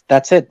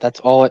 That's it. That's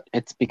all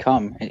it's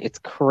become. It's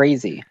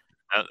crazy.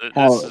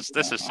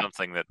 This is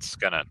something that's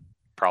gonna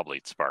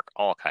probably spark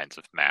all kinds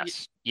of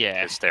mass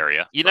Yeah.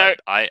 hysteria. You know,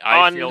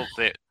 I feel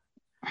that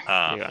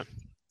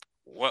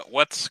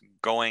what's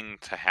going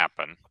to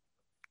happen,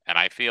 and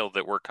I feel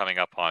that we're coming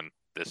up on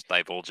this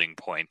divulging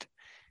point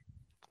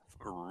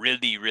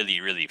really,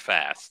 really, really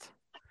fast.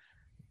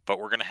 But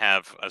we're gonna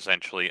have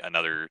essentially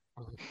another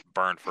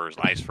burn first,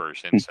 ice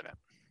first incident.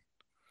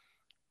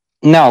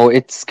 No,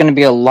 it's going to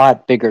be a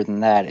lot bigger than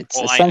that. It's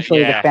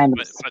essentially the fandom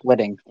but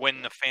splitting.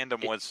 When the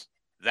fandom was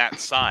that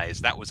size,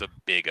 that was a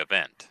big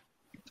event.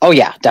 Oh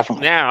yeah,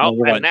 definitely. Now,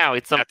 No, and now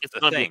it's going to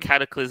be a thing.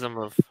 cataclysm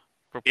of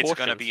proportions. It's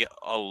going to be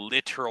a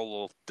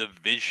literal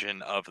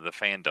division of the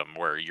fandom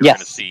where you're going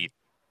to see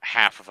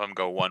half of them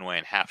go one way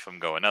and half of them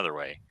go another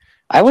way.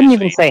 I wouldn't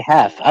even say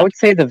half. I would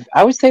say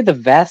the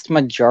vast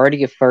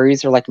majority of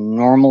furries are like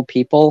normal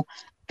people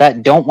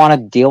that don't want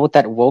to deal with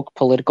that woke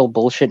political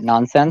bullshit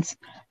nonsense.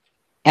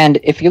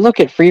 And if you look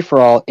at Free For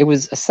All, it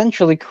was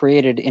essentially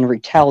created in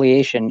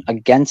retaliation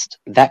against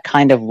that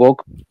kind of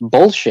woke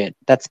bullshit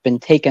that's been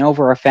taken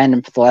over our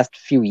fandom for the last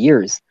few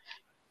years.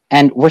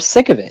 And we're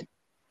sick of it.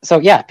 So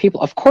yeah,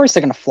 people, of course,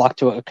 they're going to flock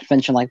to a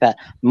convention like that.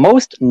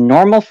 Most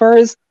normal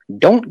furs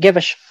don't give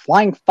a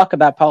flying fuck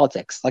about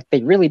politics. Like,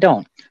 they really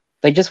don't.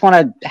 They just want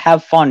to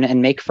have fun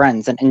and make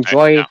friends and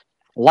enjoy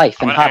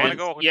life and hobbies.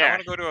 I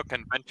want to go to a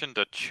convention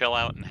to chill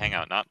out and hang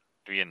out, not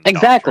be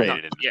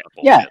indoctrinated into the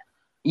bullshit. Yeah.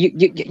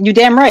 You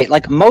damn right.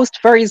 Like, most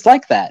furries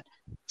like that.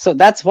 So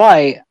that's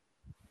why,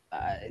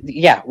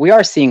 we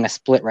are seeing a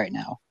split right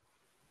now.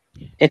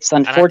 It's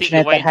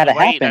unfortunate that had to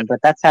happen, but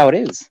that's how it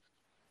is.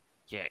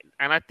 Yeah,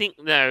 and I think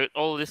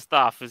all this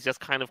stuff has just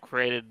kind of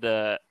created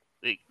the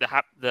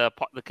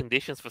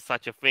conditions for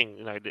such a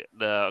thing.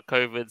 The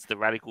COVIDs, the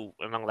radical,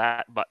 and all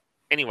that. But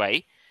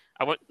anyway,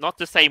 I want not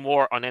to say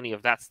more on any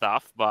of that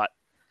stuff. But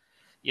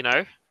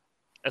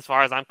as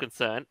far as I'm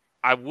concerned,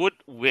 I would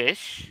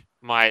wish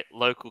my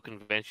local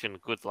convention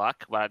good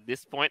luck, but at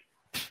this point,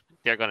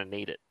 they're going to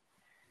need it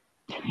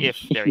if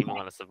they're even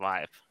going to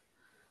survive.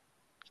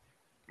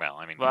 Well,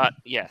 I mean, but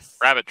yes,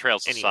 rabbit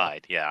trails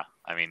aside, yeah.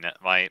 I mean,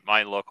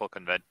 my local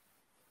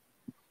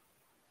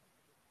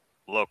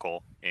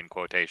local in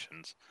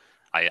quotations,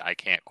 I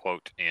can't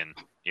quote in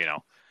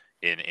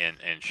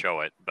show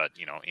it, but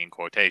in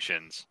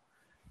quotations,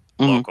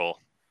 local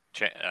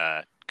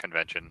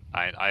convention.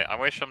 I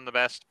wish them the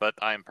best, but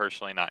I'm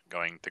personally not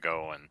going to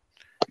go and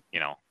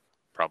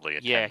probably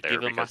attend there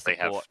because they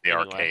have the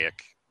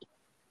archaic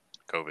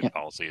COVID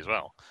policy as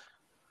well.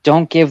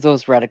 Don't give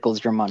those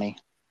radicals your money.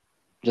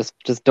 Just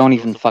don't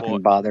even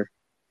fucking bother.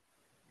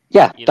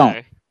 Yeah,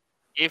 don't.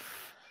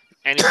 If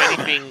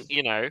anything,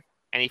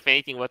 and if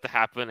anything were to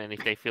happen, and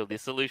if they feel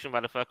disillusioned by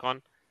the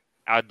FurCon,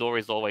 our door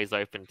is always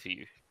open to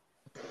you.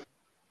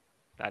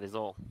 That is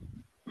all.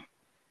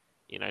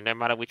 No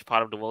matter which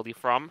part of the world you're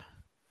from,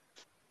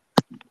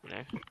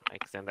 I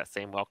extend that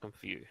same welcome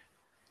for you.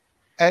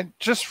 And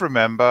just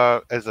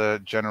remember, as a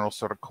general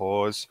sort of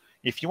cause,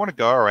 if you want to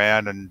go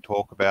around and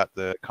talk about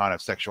the kind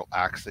of sexual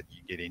acts that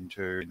you get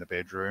into in the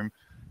bedroom,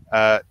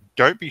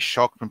 don't be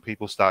shocked when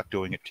people start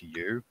doing it to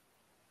you.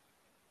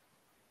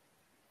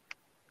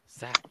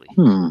 Exactly.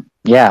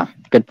 Yeah,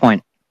 good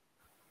point.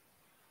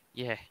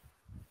 Yeah,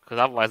 because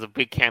otherwise a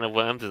big can of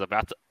worms is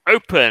about to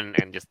open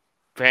and just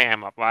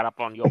bam, right up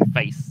on your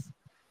face,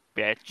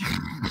 bitch.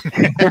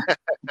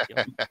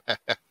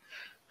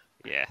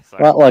 Yeah.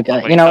 Sorry. Well, look,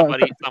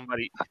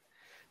 somebody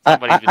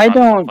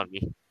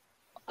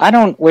I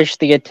don't wish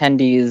the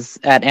attendees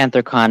at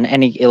Anthrocon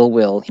any ill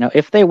will.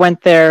 If they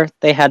went there,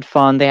 they had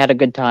fun, they had a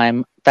good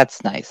time.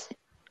 That's nice.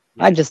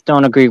 Yeah. I just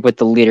don't agree with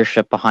the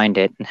leadership behind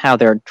it and how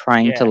they're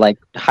trying to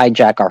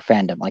hijack our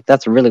fandom. Like,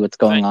 that's really what's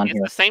going on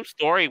here. It's the same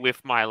story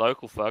with my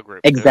local fur group.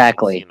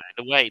 Exactly.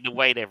 The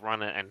way they've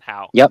run it and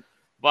how. Yep.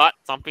 But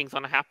something's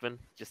gonna happen.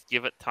 Just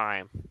give it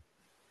time. We'll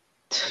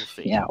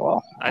see. Yeah.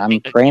 Well, I'm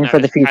praying for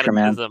the future,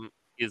 man.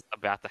 Is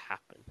about to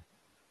happen.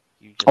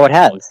 It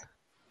has.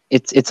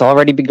 It's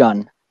already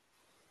begun.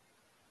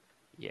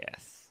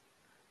 Yes.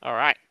 All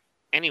right.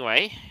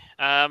 Anyway,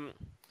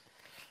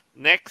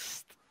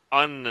 next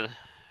on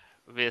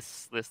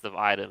this list of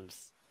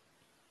items,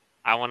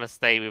 I want to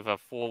stay with a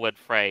forward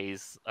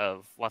phrase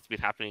of what's been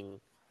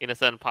happening in a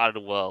certain part of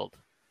the world,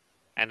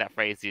 and that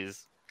phrase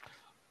is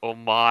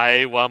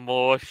 "Omae wa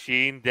mo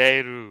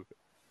shinderu."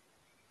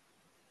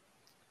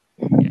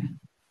 Yeah.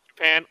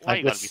 Japan, why are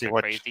you gonna be so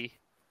crazy?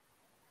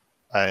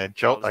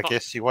 Jolt, it's I not-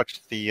 guess you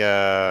watched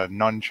the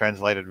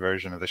non-translated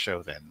version of the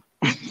show then.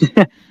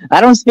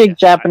 I don't speak Yes,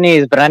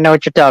 Japanese, but I know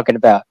what you're talking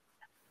about.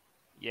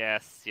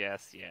 Yes.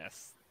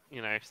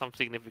 You know, some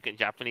significant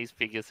Japanese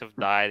figures have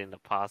died in the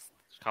past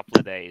couple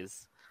of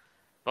days.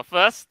 But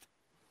first,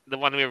 the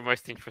one we were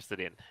most interested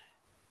in.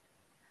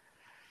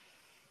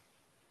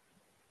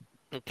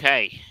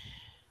 Okay.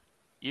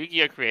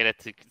 Yu-Gi-Oh! Creator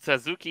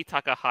Kazuki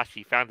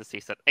Takahashi found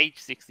deceased at age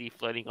 60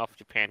 floating off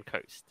Japan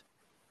coast.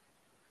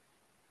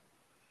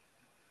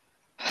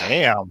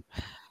 Damn.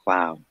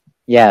 Wow.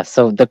 Yeah,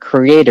 so the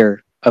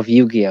creator of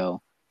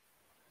Yu-Gi-Oh!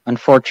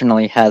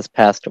 Unfortunately has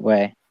passed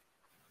away.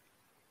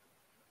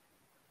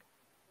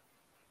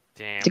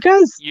 Damn. Do you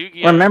guys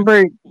Yu-Gi-Oh!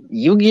 remember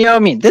Yu-Gi-Oh? I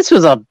mean, this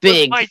was a was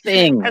big my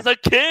thing. dream as a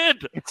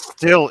kid. It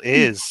still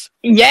is.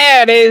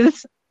 Yeah, it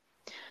is.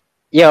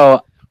 Yo,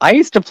 I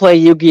used to play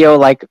Yu-Gi-Oh!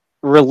 Like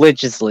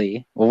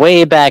religiously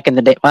way back in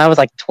the day when I was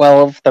like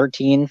 12,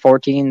 13,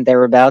 14,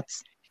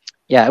 thereabouts.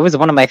 Yeah, it was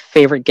one of my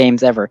favorite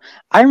games ever.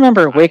 I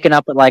remember waking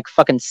up at like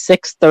fucking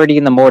 6:30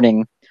 in the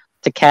morning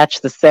to catch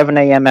the 7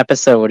 a.m.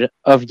 episode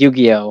of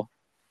Yu-Gi-Oh!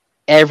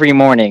 Every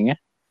morning,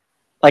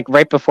 like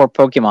right before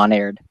Pokemon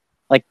aired.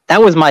 Like,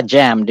 that was my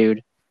jam,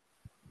 dude.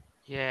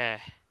 Yeah.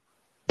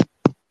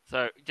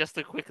 So just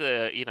to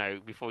quickly, you know,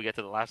 before we get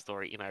to the last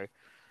story, you know,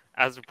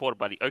 as reported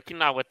by the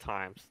Okinawa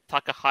Times,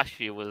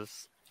 Takahashi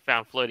was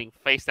found floating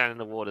face down in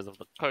the waters of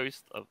the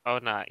coast of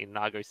Ona in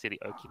Nago City,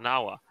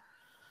 Okinawa.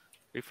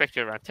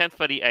 Prefecture around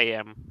 10:30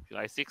 a.m.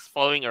 July 6,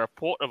 following a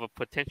report of a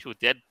potential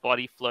dead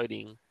body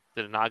floating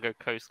to the Nago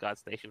Coast Guard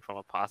station from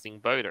a passing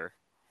boater.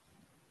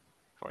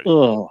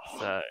 Ugh.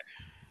 So,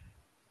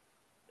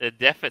 the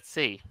death at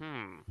sea.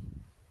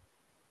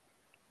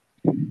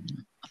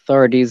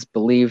 Authorities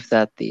believe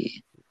that the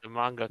The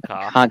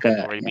mangaka Manga,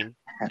 had already been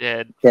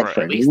dead dead for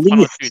for at at least 1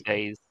 or 2 least-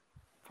 days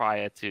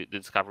prior to the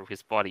discovery of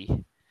his body.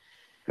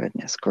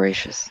 Goodness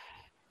gracious.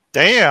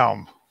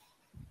 Damn.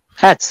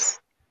 That's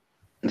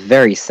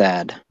very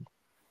sad.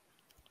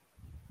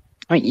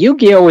 I mean,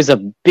 Yu-Gi-Oh! Was a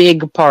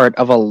big part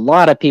of a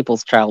lot of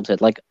people's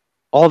childhood. Like,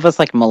 all of us,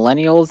 like,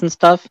 millennials and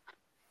stuff.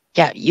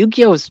 Yeah,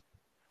 Yu-Gi-Oh! Is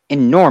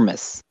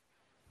enormous.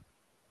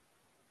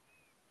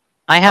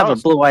 I have Oh, a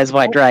Blue Eyes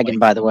White snorkeling. Dragon,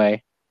 by the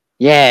way.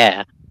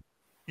 Yeah.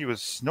 He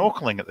was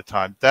snorkeling at the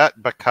time.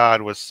 That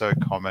Bacard was so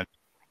common.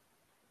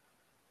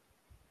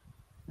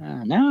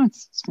 No,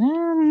 it's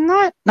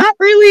not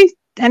really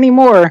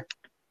anymore.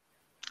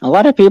 A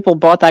lot of people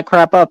bought that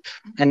crap up,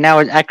 and now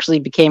it actually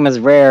became as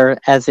rare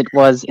as it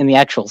was in the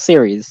actual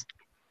series.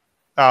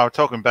 Oh,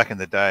 talking back in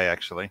the day,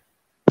 actually.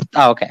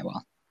 Oh, okay,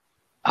 well.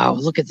 Oh,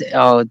 look at the,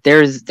 oh,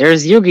 there's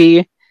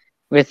Yugi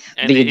with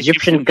And the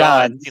Egyptian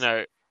gods. you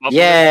know,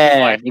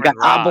 Yeah, you got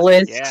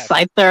Obelisk, Yeah.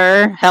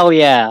 Scyther, hell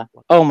yeah.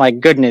 Oh my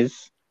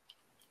goodness.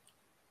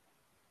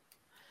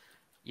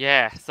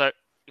 Yeah, so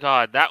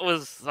God, that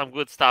was some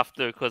good stuff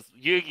too. Because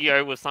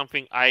Yu-Gi-Oh was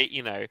something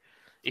you know,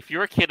 if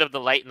you're a kid of the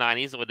late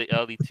 '90s or the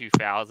early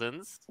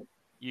 2000s,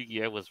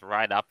 Yu-Gi-Oh was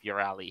right up your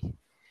alley.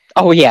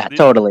 Oh yeah,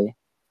 totally.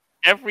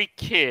 Every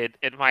kid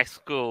in my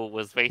school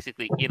was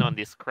basically in on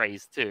this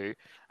craze too,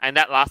 and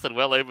that lasted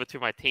well over to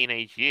my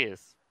teenage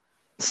years.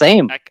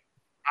 Same. Like,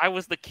 I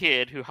was the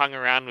kid who hung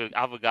around with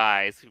other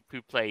guys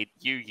who played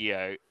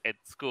Yu-Gi-Oh at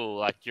school,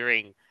 like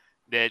during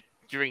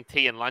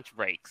tea and lunch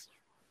breaks.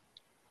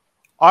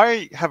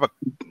 I have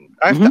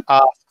to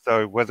ask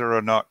though whether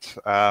or not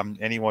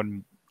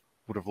anyone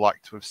would have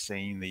liked to have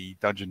seen the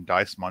Dungeon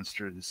Dice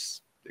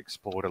Monsters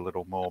explored a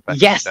little more back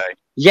Yes. in the day.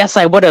 Yes,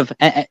 I would have.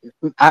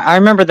 I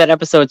remember that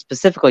episode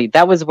specifically.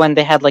 That was when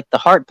they had like the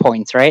heart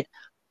points, right?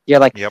 You're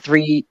like Yep.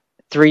 three,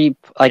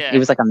 like Yeah. it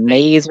was like a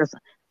maze or something.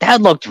 That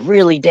looked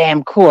really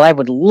damn cool. I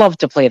would love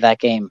to play that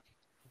game.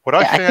 What I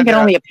I found think it out,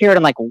 only appeared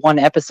in like one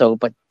episode,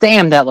 but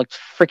damn, that looked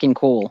freaking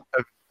cool.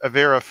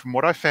 Aeveirra, from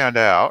what I found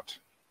out,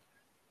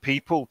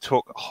 people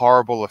took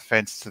horrible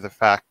offense to the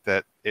fact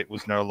that it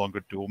was no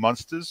longer Duel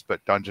Monsters,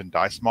 but Dungeon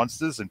Dice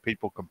Monsters, and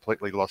people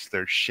completely lost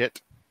their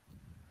shit.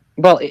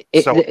 Well,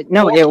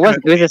 no, it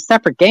wasn't. It was a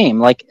separate game.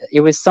 Like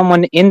it was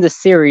someone in the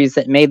series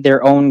that made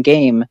their own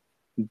game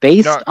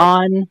based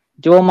on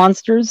Duel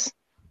Monsters.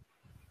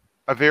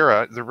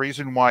 Aeveirra, the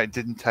reason why it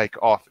didn't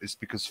take off is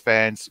because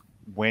fans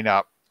went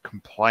up,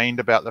 complained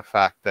about the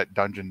fact that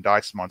Dungeon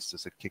Dice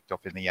Monsters had kicked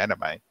off in the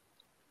anime,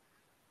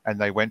 and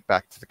they went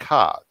back to the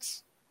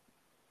cards.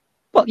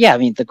 Well, yeah, I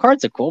mean the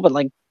cards are cool, but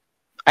like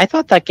I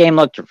thought that game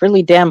looked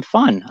really damn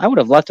fun. I would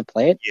have loved to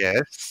play it.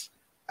 Yes.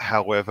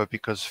 However,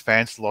 because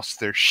fans lost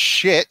their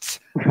shit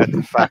at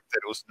the fact that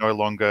it was no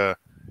longer,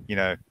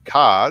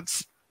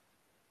 cards,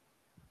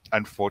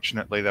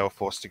 unfortunately they were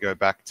forced to go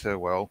back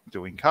to,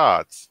 doing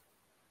cards.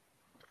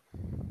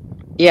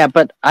 Yeah,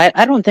 but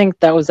I don't think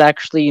that was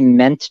actually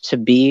meant to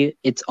be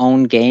its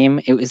own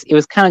game. It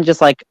was kind of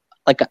just like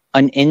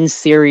an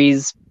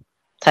in-series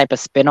type of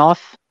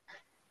spin-off.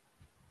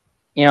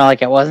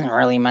 Like it wasn't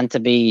really meant to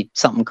be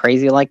something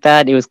crazy like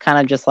that. It was kind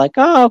of just like,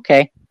 oh,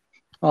 okay.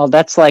 Well,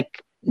 that's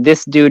like,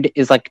 this dude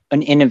is like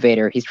an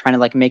innovator. He's trying to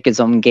like make his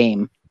own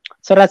game.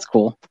 So that's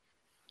cool.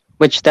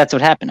 Which that's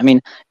what happened. I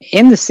mean,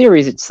 in the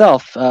series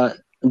itself,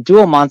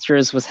 Duel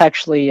Monsters was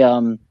actually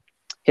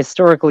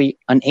historically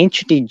an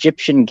ancient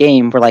Egyptian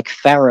game where like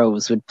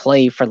pharaohs would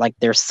play for like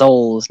their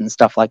souls and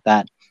stuff like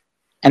that.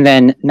 And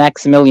then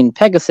Maximilian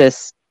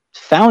Pegasus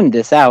found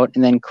this out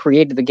and then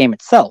created the game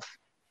itself.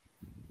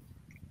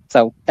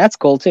 So that's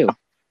cool too.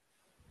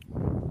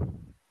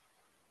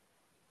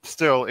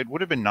 Still, it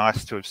would have been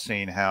nice to have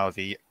seen how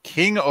the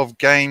king of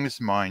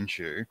games, mind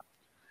you,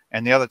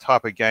 and the other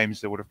type of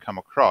games that would have come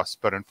across,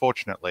 but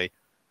unfortunately,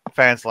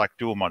 fans like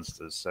Duel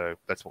Monsters, so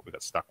that's what we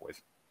got stuck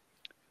with.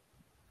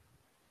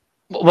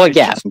 Well,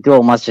 yeah,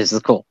 Duel Monsters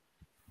is cool.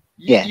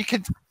 Yeah. You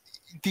could,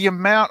 the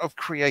amount of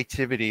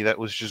creativity that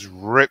was just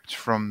ripped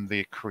from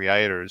the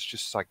creator is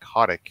just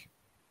psychotic,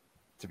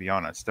 to be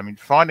honest. I mean,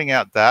 finding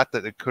out that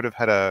it could have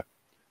had a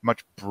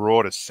much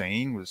broader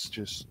scene was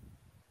just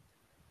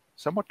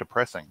somewhat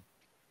depressing.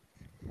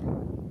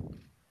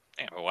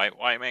 Yeah, but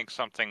why make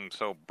something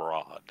so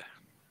broad?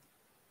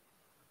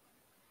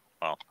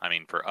 Well, I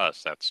mean, for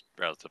us, that's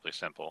relatively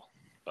simple.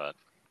 But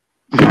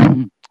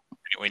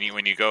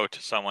when you go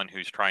to someone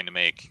who's trying to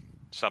make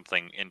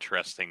something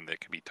interesting that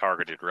can be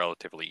targeted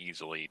relatively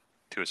easily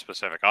to a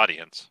specific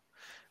audience,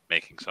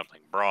 making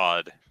something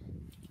broad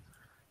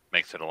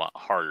makes it a lot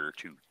harder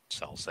to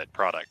sell said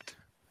product.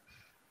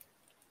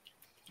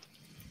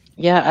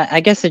 Yeah, I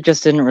guess it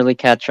just didn't really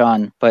catch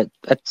on, but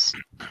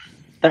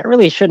that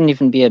really shouldn't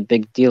even be a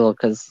big deal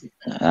because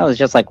that was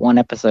just like one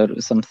episode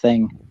of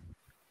something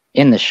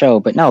in the show.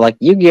 But no, like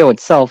Yu-Gi-Oh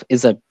itself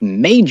is a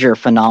major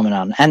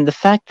phenomenon, and the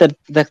fact that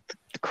the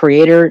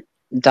creator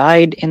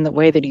died in the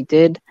way that he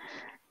did,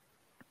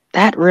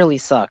 that really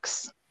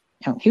sucks.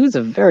 You know, he was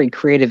a very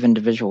creative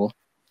individual.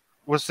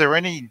 Was there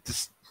any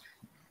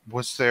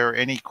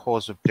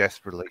cause of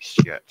death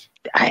released yet?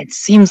 It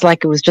seems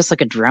like it was just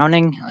like a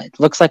drowning. It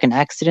looks like an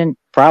accident,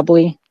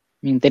 probably.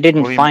 I mean, they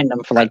didn't find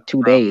him for like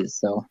 2 days,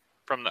 so.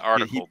 From the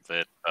article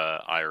that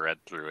I read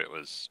through, it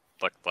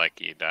looked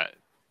like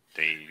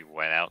they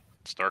went out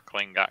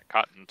snorkeling, got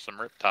caught in some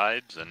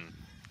riptides, and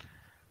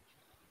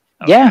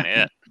that was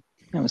kinda it.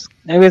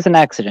 It was an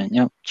accident.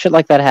 You know, shit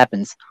like that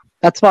happens.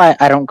 That's why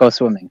I don't go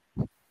swimming.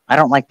 I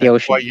don't like the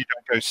ocean. Why you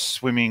don't go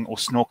swimming or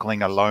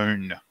snorkeling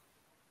alone?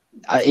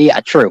 Yeah,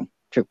 true.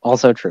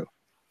 Also true.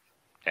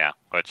 Yeah,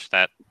 which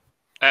that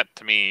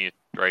to me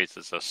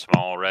raises a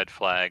small red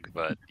flag,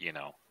 but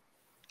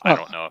I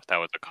don't know if that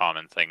was a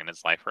common thing in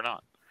his life or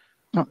not.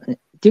 Do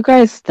you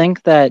guys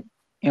think that,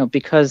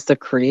 because the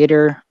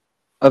creator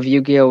of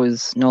Yu-Gi-Oh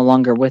is no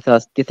longer with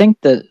us, do you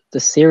think the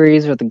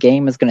series or the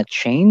game is going to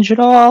change at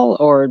all,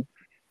 or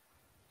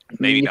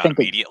maybe not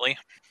immediately?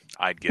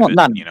 I'd give it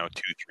 2-3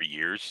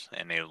 years,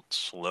 and they'll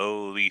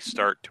slowly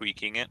start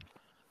tweaking it.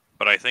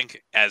 But I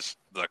think as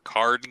the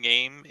card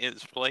game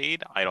is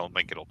played, I don't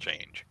think it'll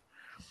change.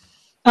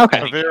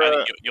 Okay. I think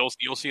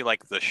you'll see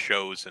like the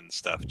shows and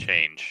stuff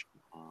change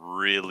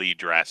really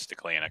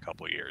drastically in a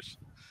couple of years.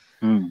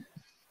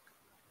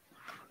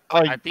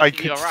 I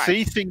could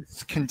see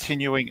things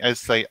continuing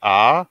as they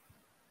are,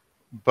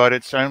 but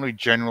it's only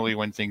generally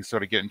when things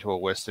sort of get into a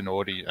Western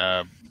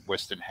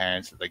Western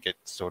hands that they get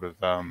sort of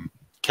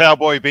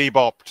cowboy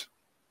bebopped.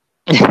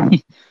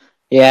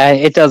 Yeah,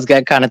 it does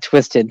get kind of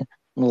twisted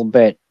a little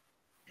bit.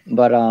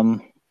 But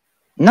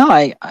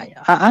no,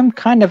 I'm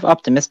kind of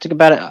optimistic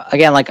about it.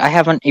 Again, like I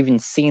haven't even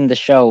seen the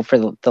show for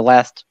the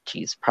last,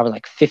 probably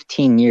like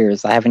 15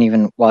 years. I haven't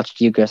even watched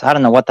Yu-Gi-Oh! So I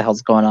don't know what the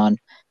hell's going on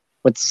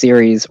with the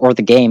series or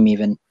the game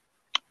even.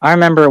 I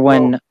remember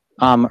when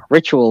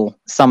ritual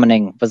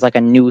summoning was like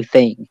a new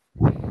thing,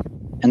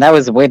 and that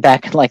was way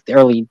back in like the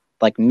early,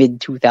 like mid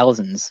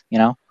 2000s.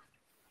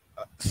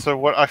 So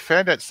what I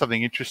found out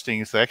something interesting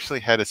is they actually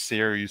had a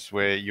series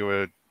where you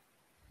were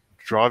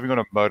driving on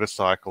a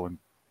motorcycle and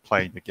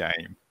playing the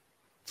game.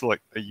 It's like,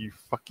 are you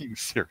fucking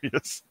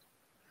serious?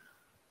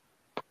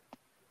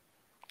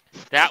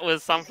 That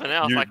was something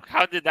else. Like,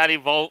 how did that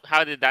evolve?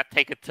 How did that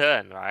take a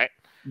turn, right?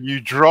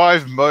 You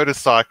drive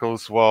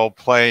motorcycles while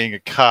playing a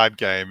card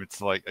game.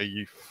 It's like, are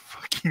you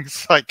fucking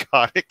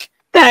psychotic?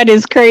 That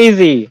is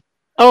crazy.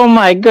 Oh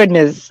my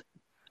goodness.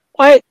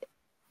 What?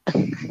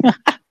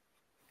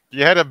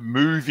 You had a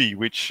movie,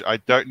 which I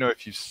don't know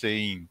if you've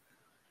seen,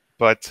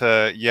 but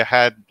you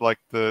had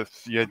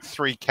you had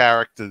 3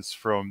 characters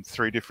from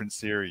 3 different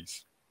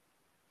series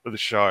of the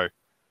show,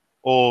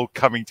 all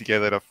coming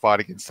together to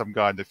fight against some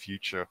guy in the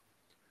future,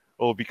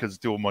 all because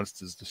Duel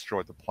Monsters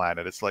destroyed the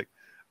planet. It's like,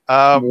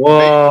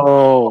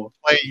 whoa!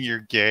 Playing your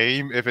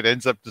game if it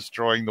ends up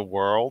destroying the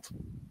world.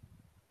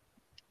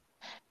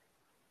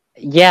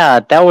 Yeah,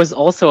 that was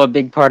also a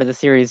big part of the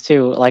series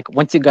too. Like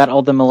once you got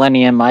all the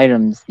Millennium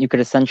items, you could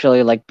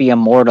essentially like be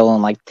immortal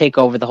and like take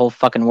over the whole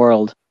fucking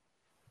world.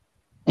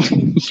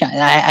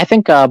 Yeah, I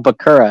think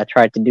Bakura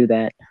tried to do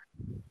that.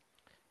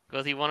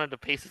 Because he wanted the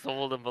pieces of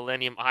all the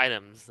Millennium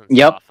items and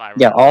yep. stuff.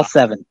 Yeah, all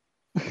 7.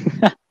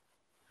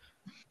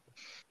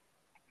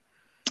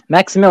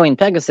 Maximilian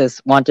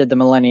Pegasus wanted the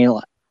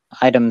Millennium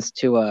items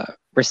to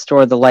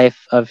restore the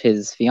life of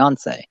his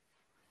fiancée.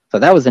 So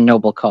that was a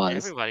noble cause.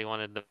 Everybody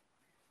wanted them.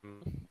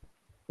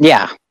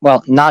 Yeah,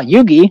 well, not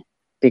Yugi.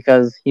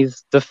 because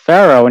he's the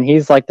pharaoh and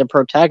he's like the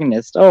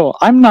protagonist. Oh,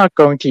 I'm not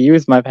going to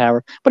use my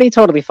power, but he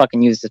totally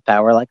fucking used his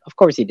power. Like, of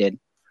course he did.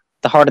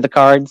 The heart of the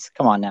cards.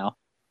 Come on now.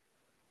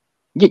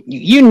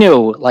 You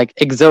knew like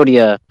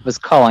Exodia was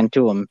calling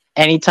to him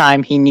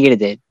anytime he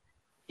needed it.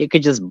 He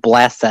could just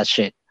blast that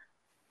shit.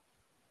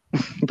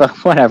 But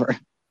whatever.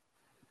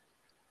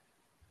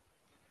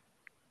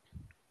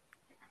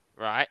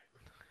 Right.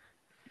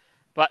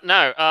 But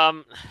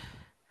no,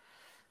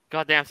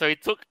 goddamn. So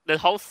it took the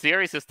whole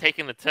series has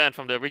taken a turn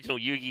from the original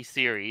Yu-Gi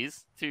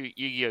series to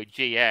Yu-Gi-Oh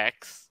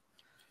GX.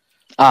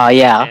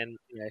 Yeah. And,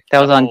 that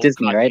was the on whole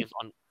Disney, card right? games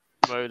on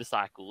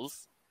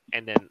motorcycles,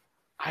 and then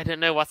I don't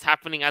know what's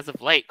happening as of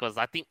late because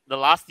I think the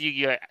last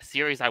Yu-Gi-Oh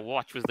series I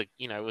watched was the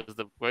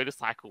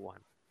motorcycle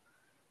one.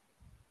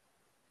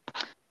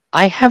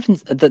 I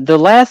haven't the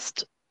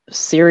last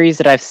series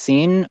that I've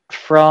seen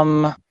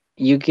from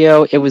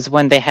Yu-Gi-Oh! It was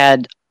when they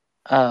had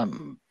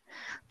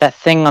that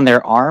thing on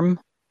their arm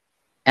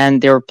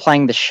and they were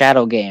playing the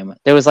shadow game.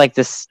 There was like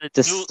this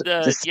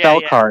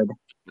spell card.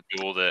 The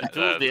dual,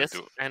 Dual disc,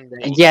 and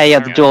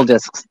the dual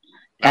discs.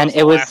 That and was the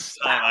it was last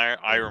time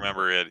I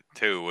remember it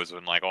too, was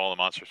when like all the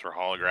monsters were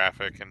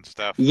holographic and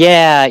stuff.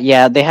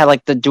 Yeah, they had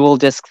like the dual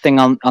disc thing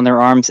on their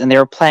arms, and they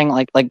were playing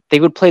like they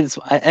would play this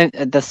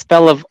the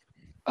spell of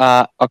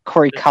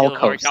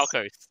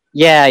Orichalcos.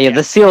 Yeah,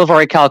 the seal of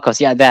Orichalcos.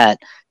 Yeah,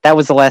 that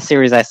was the last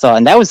series I saw,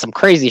 and that was some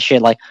crazy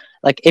shit. Like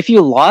if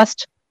you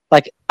lost,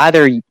 like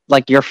either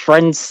like your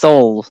friend's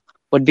soul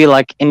would be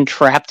like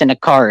entrapped in a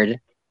card.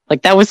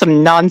 Like that was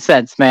some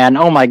nonsense, man.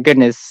 Oh my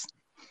goodness.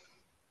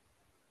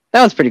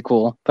 That was pretty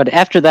cool. But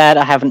after that,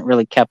 I haven't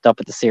really kept up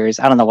with the series.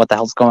 I don't know what the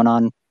hell's going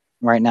on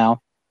right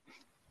now.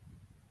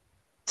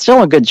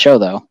 Still a good show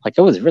though. Like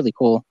it was really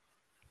cool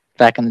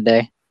back in the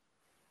day.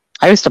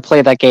 I used to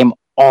play that game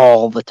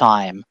all the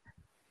time.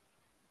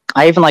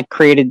 I even like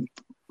created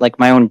like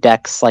my own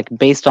decks like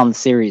based on the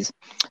series.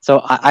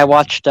 So I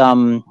watched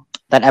that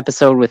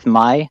episode with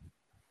Mai,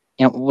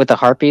 with the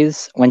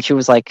harpies when she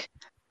was like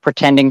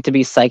pretending to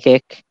be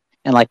psychic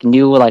and like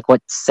knew like what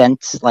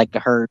scent like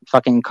her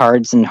fucking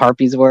cards and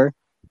harpies were.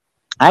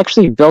 I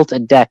actually built a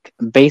deck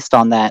based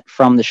on that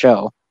from the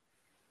show.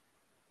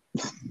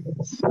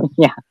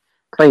 Yeah,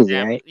 crazy,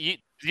 right?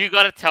 You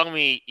got to tell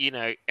me,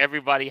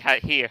 everybody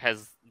here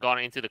has gone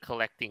into the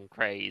collecting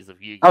craze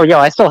of Yu-Gi-Oh. Oh,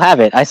 I still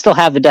have it. I still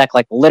have the deck,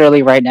 like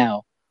literally right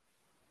now.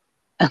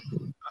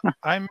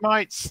 I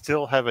might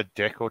still have a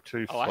deck or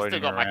two I floating still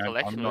got around. my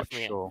collection I'm not with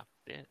me. sure.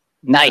 Yeah.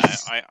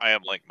 Nice. I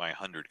have like my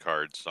 100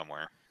 cards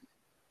somewhere.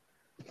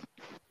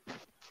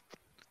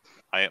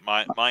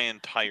 My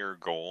entire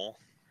goal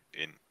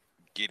in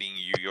getting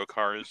Yu-Gi-Oh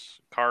cards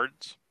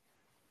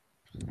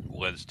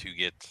was to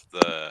get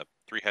the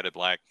three-headed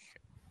black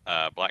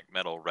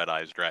metal red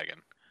eyes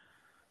dragon.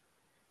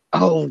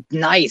 Oh,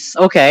 nice.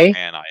 Okay.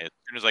 And as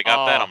soon as I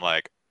got that, I'm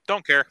like,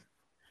 don't care,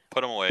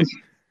 put them away.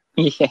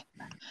 Yeah.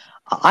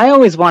 I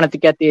always wanted to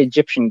get the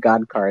Egyptian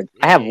god card.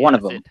 I have one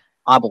of them,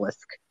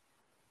 Obelisk,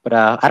 but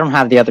I don't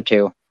have the other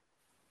two.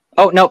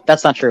 Oh no,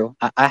 that's not true.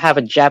 I have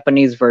a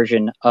Japanese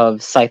version of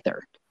Scyther,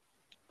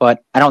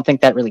 but I don't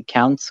think that really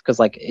counts because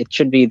like it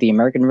should be the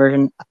American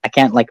version. I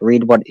can't like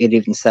read what it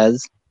even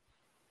says.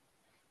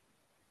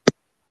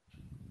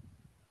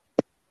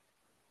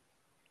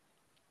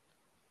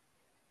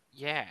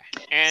 Yeah,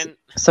 and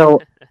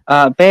so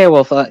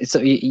Beowulf. So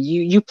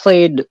you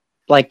played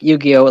like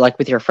Yu-Gi-Oh like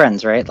with your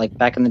friends, right? Like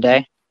back in the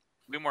day.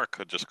 We more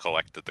could just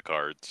collected the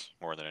cards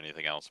more than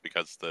anything else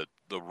because the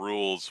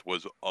rules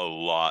was a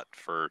lot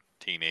for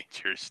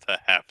teenagers to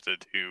have to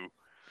do.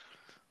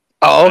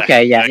 Oh,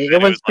 okay, yeah,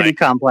 it was pretty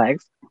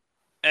complex.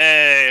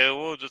 Hey,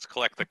 we'll just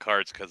collect the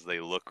cards because they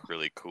look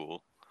really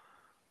cool.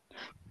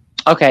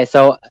 Okay,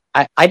 so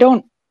I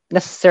don't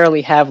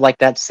necessarily have like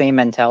that same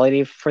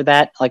mentality for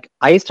that. Like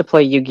I used to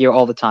play Yu-Gi-Oh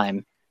all the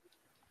time,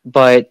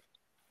 but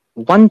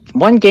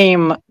one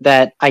game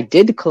that I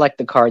did collect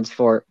the cards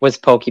for was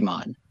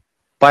Pokemon,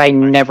 but I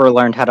never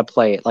learned how to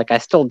play it. Like I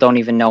still don't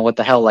even know what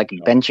the hell like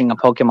benching a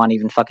Pokemon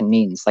even fucking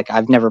means. Like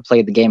I've never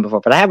played the game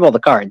before, but I have all the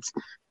cards.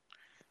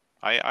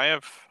 I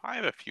have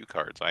a few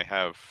cards. I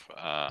have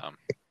I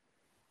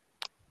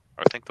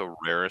think the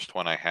rarest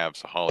one I have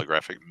is a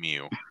holographic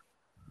Mew.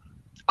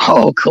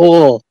 Oh,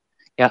 cool.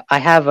 Yeah, I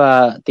have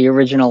the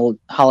original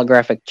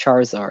holographic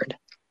Charizard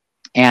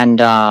and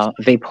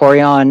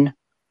Vaporeon,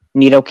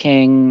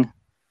 Nidoking,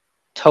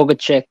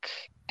 Togechick,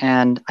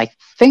 and I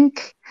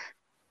think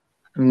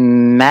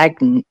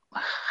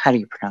how do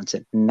you pronounce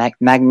it?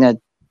 Magna,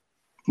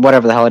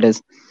 whatever the hell it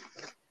is.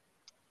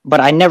 But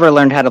I never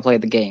learned how to play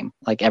the game,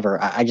 like ever.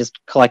 I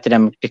just collected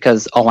them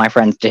because all my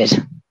friends did.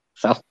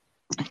 So.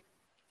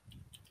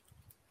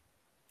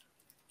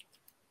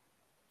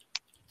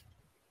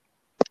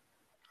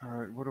 All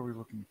right, what are we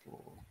looking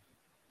for?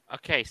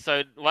 Okay,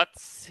 so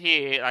what's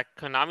here? Like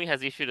Konami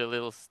has issued a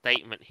little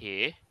statement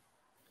here,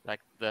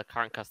 like the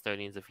current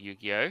custodians of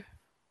Yu-Gi-Oh.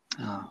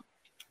 Oh.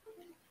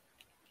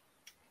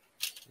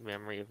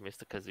 Memory of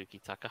Mr.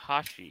 Kazuki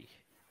Takahashi.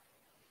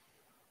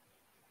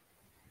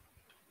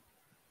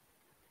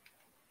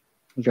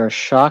 We are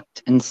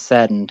shocked and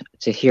saddened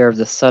to hear of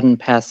the sudden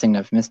passing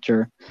of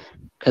Mr.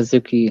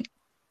 Kazuki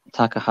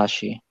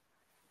Takahashi.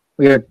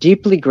 We are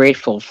deeply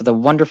grateful for the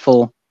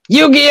wonderful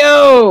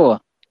Yu-Gi-Oh!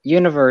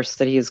 Universe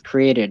that he has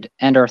created,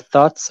 and our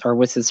thoughts are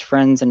with his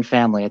friends and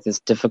family at this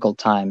difficult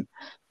time.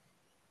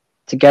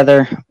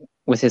 Together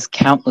with his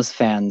countless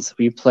fans,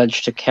 we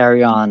pledge to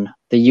carry on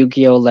the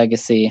Yu-Gi-Oh!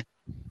 Legacy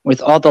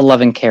with all the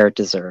love and care it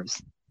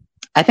deserves.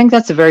 I think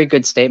that's a very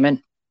good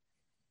statement.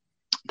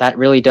 That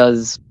really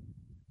does,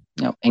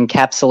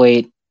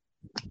 encapsulate,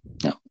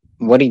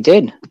 what he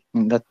did.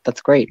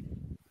 That's great.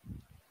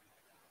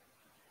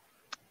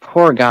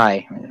 Poor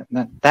guy.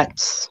 That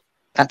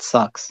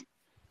sucks.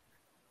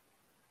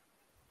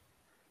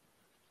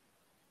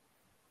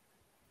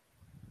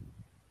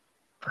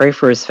 Pray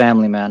for his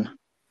family, man.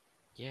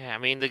 Yeah, I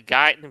mean the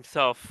guy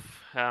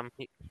himself,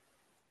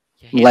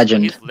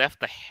 Legend. He's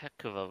left a heck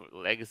of a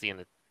legacy in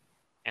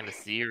the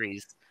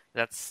series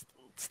that's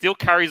still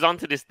carries on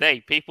to this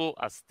day. People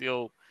are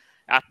still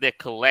out there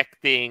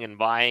collecting and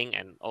buying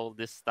and all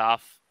this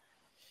stuff.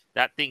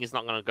 That thing is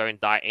not going to go and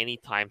die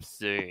anytime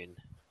soon.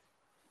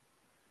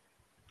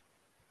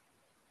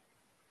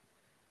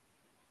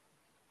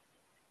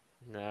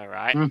 No,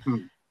 right? Mm-hmm.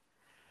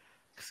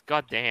 Because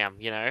goddamn,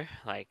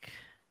 like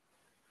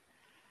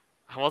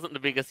I wasn't the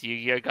biggest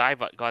Yu-Gi-Oh guy,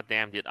 but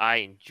goddamn, did I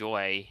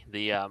enjoy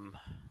the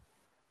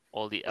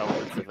all the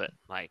elements of it.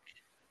 Like,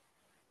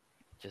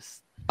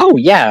 just Oh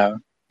yeah,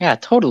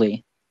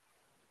 totally.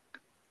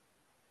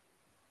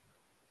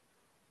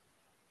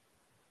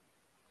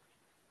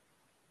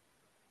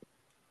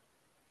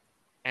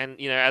 and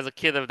as a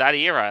kid of that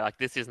era, like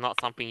this is not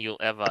something you'll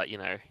ever, you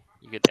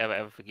could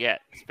ever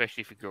forget,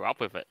 especially if you grew up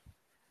with it.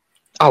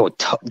 Oh,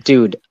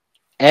 dude.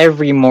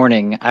 Every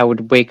morning I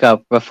would wake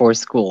up before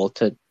school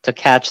to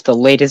catch the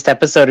latest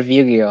episode of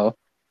Yu-Gi-Oh!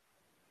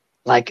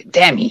 Like,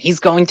 damn, he's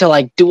going to,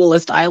 like,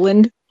 Duelist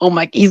Island? Oh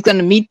my, he's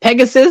gonna meet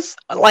Pegasus?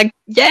 Like,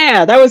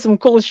 yeah, that was some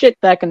cool shit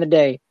back in the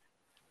day.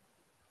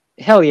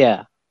 Hell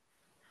yeah.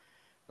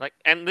 Like,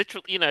 and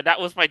literally, that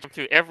was my job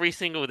too. Every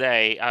single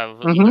day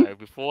of,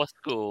 before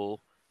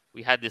school,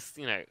 we had this,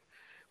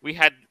 we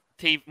had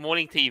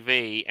morning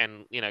TV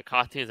and,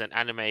 cartoons and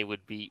anime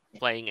would be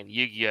playing, and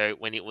Yu-Gi-Oh!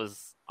 When it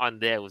was on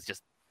there was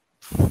just...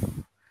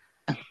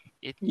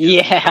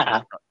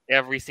 Yeah.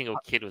 Every single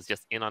kid was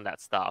just in on that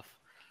stuff.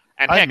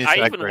 And I heck, miss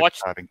that great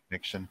starting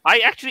connection. I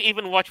actually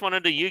even watched one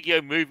of the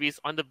Yu-Gi-Oh! Movies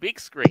on the big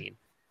screen.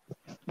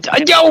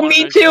 Yo,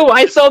 me too!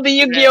 I saw the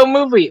Yu-Gi-Oh!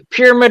 Movie!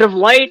 Pyramid of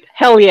Light?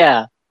 Hell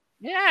yeah!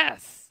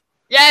 Yes!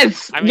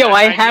 Yes!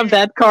 I have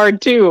that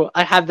card too!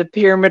 I have the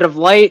Pyramid of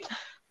Light,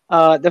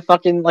 the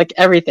fucking, like,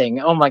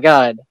 everything. Oh my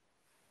god.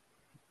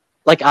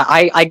 Like,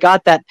 I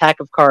got that pack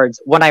of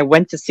cards when I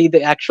went to see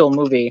the actual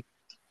movie.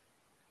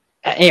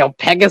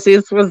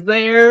 Pegasus was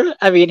there.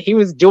 I mean, he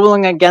was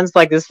dueling against,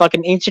 like, this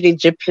fucking ancient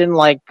Egyptian,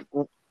 like,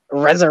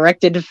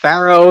 resurrected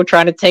pharaoh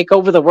trying to take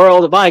over the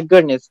world. My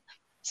goodness.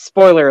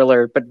 Spoiler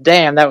alert, but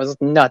damn, that was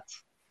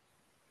nuts.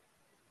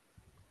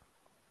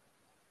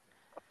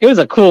 It was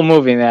a cool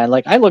movie, man.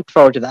 Like, I looked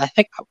forward to that. I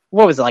think,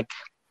 what was it, like,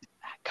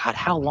 God,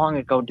 how long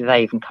ago did that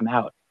even come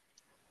out?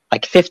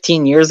 Like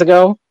 15 years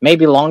ago?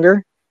 Maybe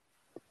longer?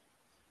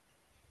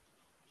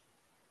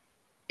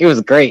 It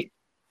was great.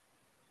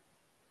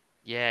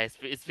 Yeah,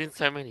 it's been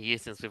so many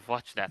years since we've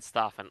watched that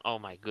stuff, and oh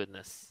my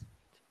goodness.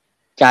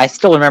 Yeah, I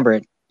still remember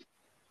it.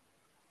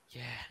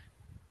 Yeah.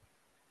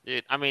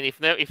 Dude, I mean,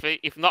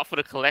 if not for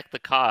the collector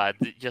card,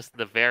 just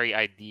the very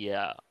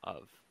idea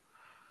of,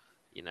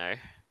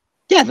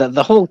 Yeah,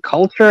 the whole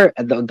culture,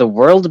 the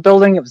world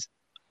building, it was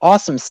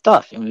awesome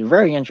stuff. It was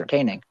very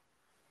entertaining.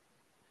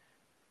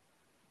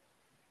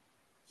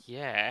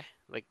 Yeah,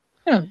 like...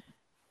 Yeah.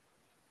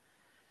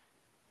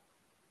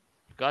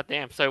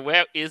 Goddamn. So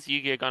where is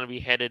Yu-Gi-Oh going to be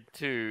headed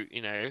to,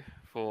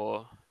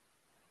 for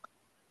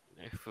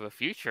the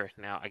future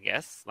now, I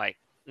guess? Like,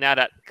 now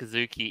that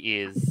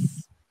Kazuki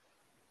has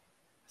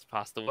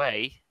passed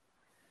away,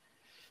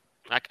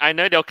 like, I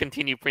know they'll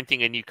continue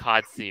printing a new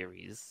card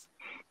series.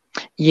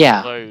 Yeah.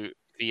 Although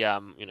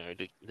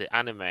the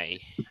anime...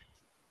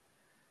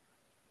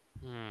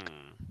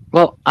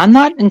 Well, I'm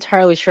not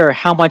entirely sure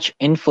how much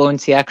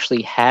influence he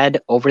actually had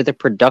over the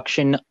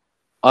production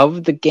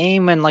of the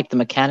game and, like, the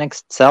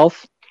mechanics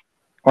itself,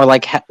 or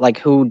like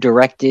who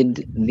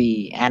directed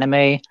the anime.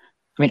 I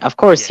mean, of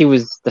course, he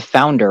was the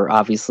founder,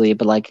 obviously,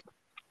 but, like,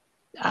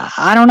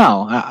 I don't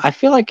know. I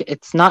feel like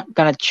it's not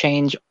gonna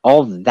change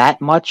all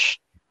that much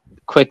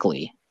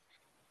quickly.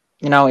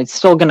 It's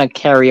still gonna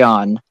carry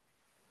on.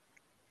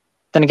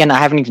 Then again, I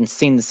haven't even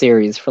seen the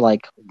series for,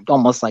 like,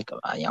 almost, like,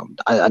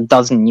 a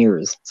dozen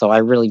years, so I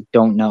really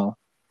don't know.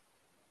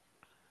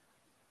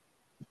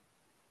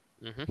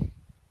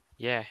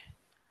 Yeah.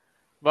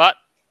 But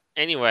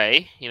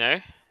anyway,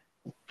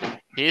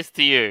 here's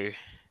to you.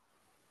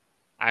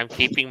 I'm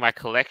keeping my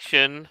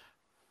collection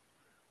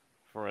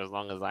for as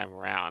long as I'm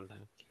around.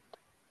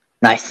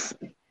 Nice.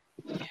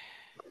 Oh,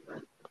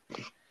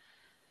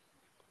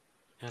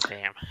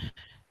 damn.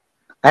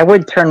 I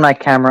would turn my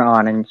camera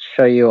on and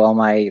show you all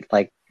my,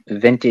 like,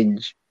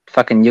 vintage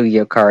fucking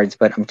Yu-Gi-Oh cards,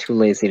 but I'm too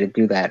lazy to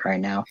do that right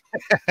now.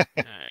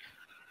 Alright.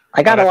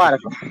 I got a lot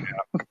of them.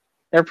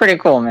 They're pretty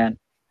cool, man.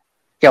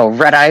 Yo,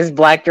 Red Eyes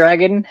Black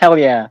Dragon? Hell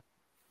yeah.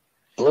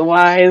 Blue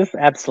Eyes?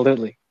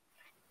 Absolutely.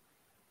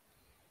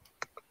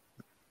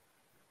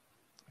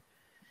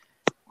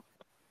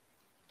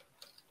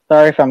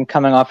 Sorry if I'm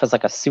coming off as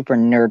like a super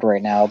nerd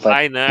right now, but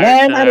I know.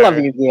 man, I love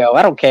Yu-Gi-Oh!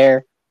 I don't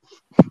care.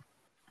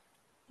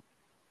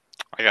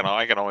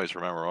 I can always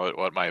remember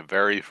what my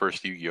very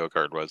first Yu-Gi-Oh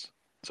card was.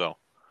 So,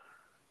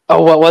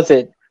 Oh, what was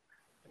it?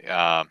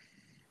 I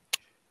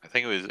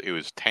think it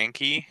was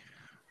Tanky.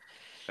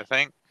 I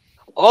think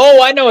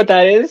Oh, I know what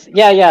that is.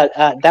 Yeah.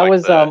 That Like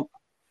was the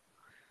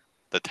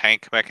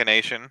tank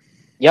machination.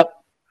 Yep,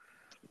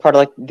 part of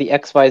like the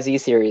XYZ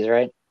series,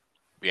 right?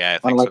 Yeah,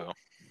 I think so.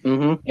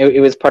 Mm-hmm. It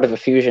was part of a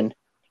fusion.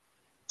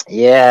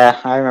 Yeah,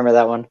 I remember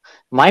that one.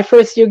 My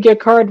first Yu-Gi-Oh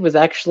card was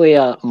actually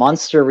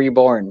Monster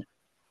Reborn.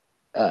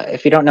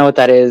 If you don't know what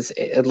that is,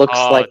 it looks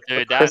like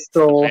a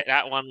crystal.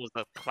 That one was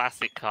a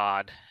classic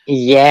card.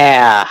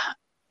 Yeah,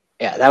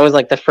 that was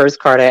like the first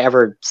card I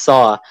ever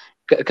saw.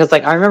 Because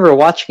like I remember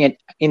watching it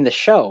in the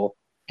show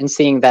and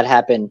seeing that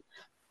happen,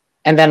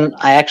 and then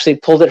I actually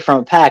pulled it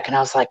from a pack, and I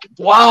was like,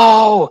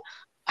 "Whoa!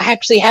 I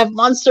actually have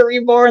Monster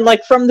Reborn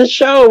like from the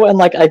show!" And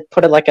like I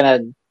put it like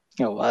in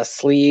a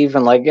sleeve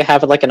and like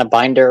have it like in a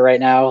binder right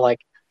now.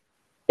 Like,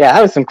 yeah,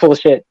 that was some cool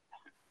shit.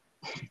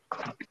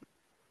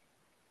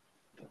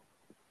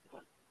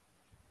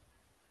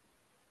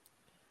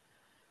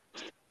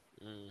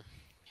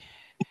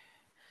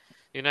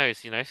 Who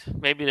knows?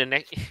 Maybe the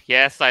next.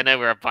 Yes, I know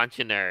we're a bunch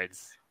of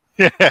nerds.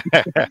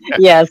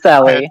 Yeah,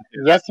 Sally.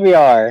 Yes, we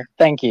are.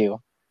 Thank you.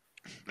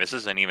 This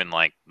isn't even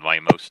like my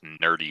most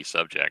nerdy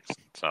subject.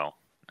 So,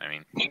 I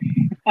mean,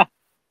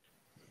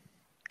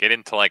 get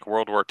into like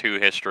World War II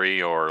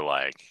history or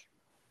like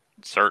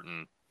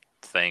certain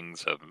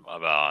things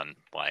about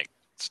like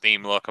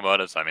steam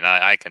locomotives. I mean,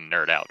 I can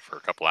nerd out for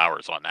a couple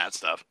hours on that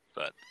stuff,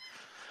 but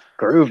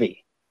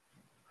groovy.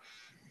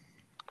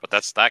 But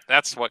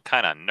that's what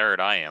kind of nerd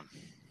I am.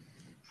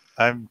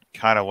 I'm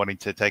kind of wanting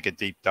to take a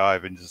deep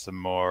dive into some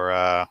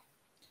more.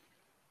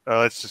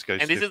 Let's just go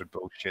stupid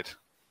bullshit.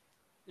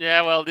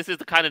 Yeah, well, this is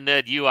the kind of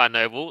nerd you are,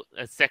 Noble.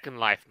 A Second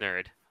Life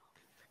nerd.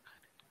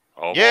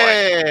 Oh,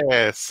 yeah.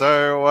 Boy.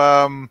 So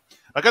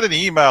I got an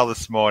email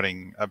this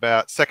morning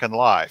about Second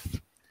Life.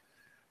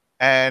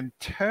 And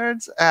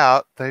turns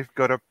out they've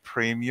got a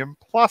Premium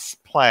Plus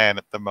plan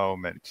at the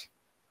moment.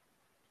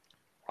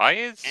 Why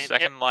is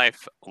Second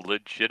Life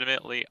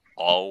legitimately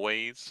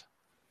always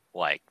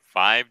like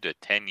 5 to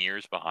 10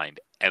 years behind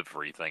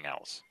everything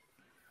else?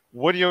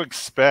 What do you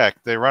expect?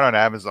 They run on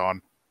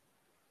Amazon.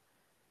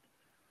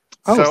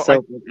 Oh,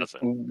 so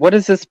what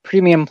does this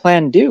premium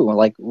plan do?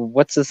 Like,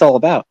 what's this all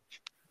about?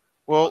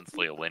 Well,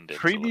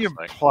 Premium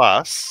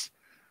Plus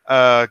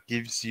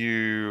gives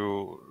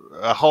you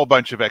a whole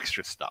bunch of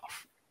extra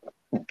stuff.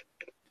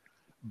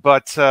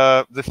 But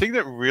the thing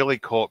that really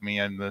caught me,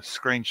 and the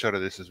screenshot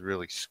of this is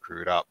really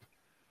screwed up,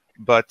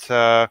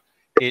 but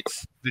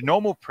it's the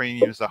normal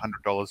premium is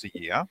 $100 a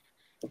year,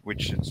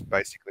 which is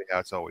basically how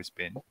it's always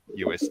been,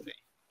 USD.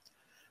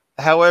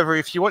 However,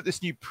 if you want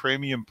this new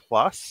Premium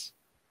Plus,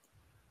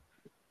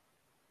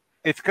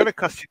 it's going to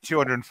cost you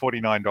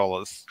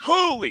 $249.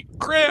 Holy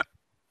crap!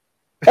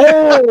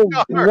 Oh,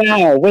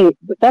 wow. Wait,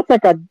 that's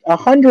like a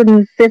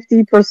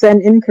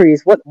 150%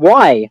 increase.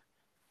 Why?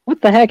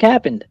 What the heck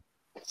happened?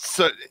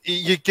 So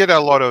you get a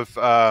lot of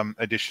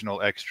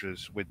additional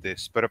extras with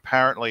this, but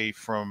apparently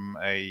from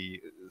a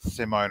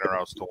sim owner I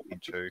was talking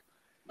to,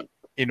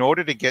 in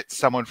order to get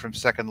someone from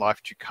Second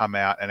Life to come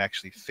out and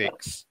actually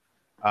fix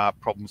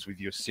problems with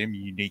your sim,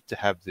 you need to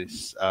have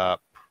this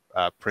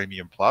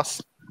Premium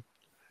Plus.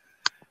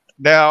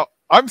 Now,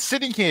 I'm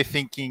sitting here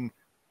thinking,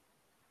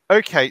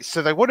 okay,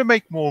 so they want to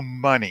make more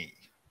money.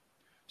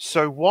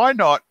 So why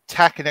not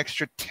tack an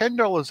extra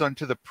 $10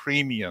 onto the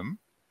premium,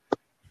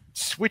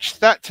 switch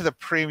that to the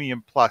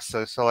Premium Plus,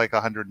 so like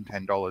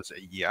 $110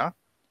 a year,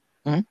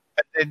 and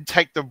then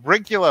take the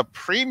regular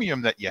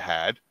premium that you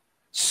had,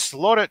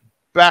 slot it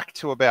back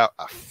to about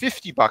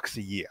 $50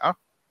 a year,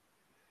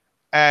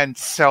 and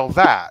sell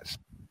that.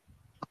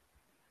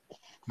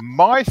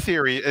 My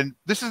theory, and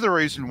this is the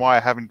reason why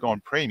I haven't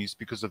gone premium, is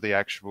because of the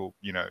actual,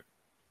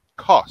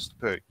 cost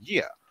per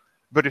year.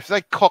 But if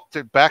they cocked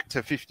it back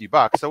to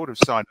 $50, I would have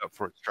signed up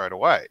for it straight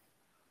away.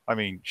 I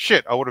mean,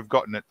 shit, I would have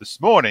gotten it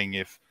this morning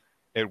if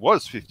it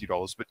was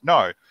 $50, but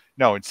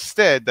no,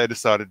 instead they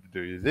decided to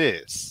do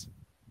this,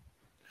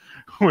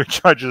 which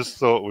I just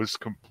thought was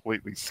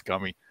completely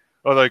scummy.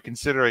 Although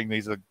considering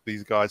these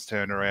guys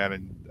turned around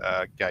and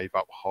gave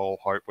up whole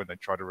hope when they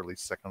tried to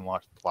release Second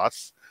Life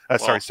Plus,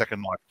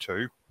 Second Life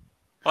 2.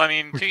 Well, I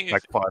mean,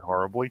 backfired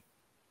horribly.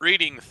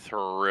 Reading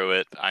through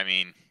it, I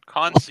mean,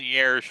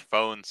 concierge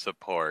phone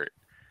support.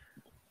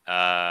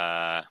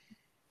 What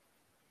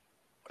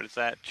is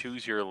that?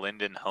 Choose your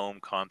Linden Home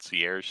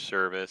concierge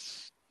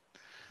service.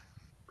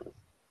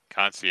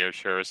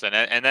 Concierge service,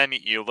 and then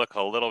you look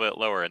a little bit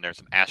lower, and there's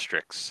some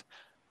asterisks.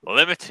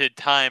 Limited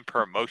time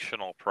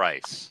promotional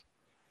price.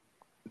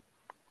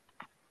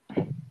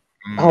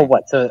 Oh,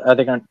 what? So are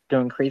they going to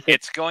increase it?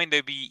 It's going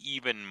to be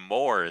even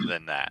more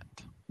than that.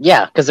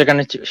 Yeah, because they're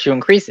going to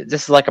increase it.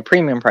 This is like a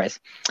premium price.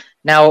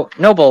 Now,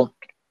 Noble,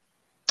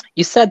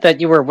 you said that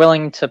you were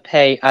willing to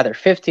pay either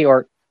 $50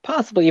 or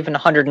possibly even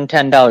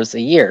 $110 a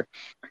year.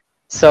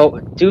 So,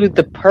 do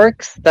the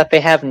perks that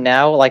they have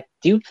now, like,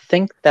 do you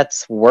think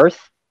that's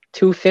worth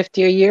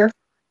 $250 a year,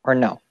 or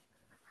no?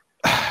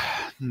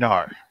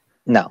 No.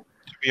 No.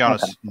 To be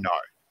honest, no.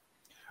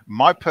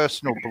 My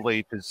personal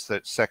belief is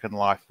that Second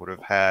Life would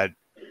have had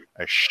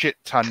a shit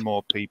ton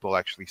more people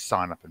actually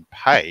sign up and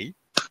pay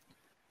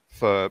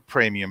for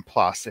Premium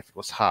Plus if it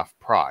was half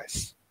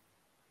price.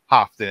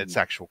 Half than its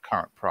actual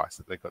current price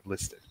that they got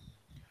listed.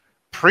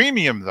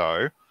 Premium,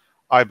 though,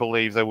 I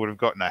believe they would have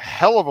gotten a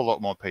hell of a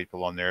lot more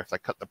people on there if they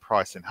cut the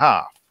price in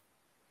half.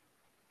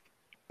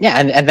 Yeah,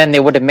 and then they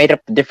would have made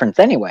up the difference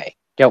anyway,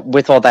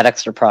 with all that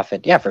extra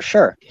profit. Yeah, for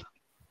sure.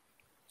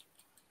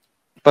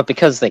 But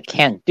because they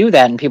can't do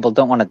that and people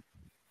don't want to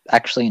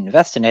actually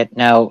invest in it,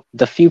 now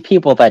the few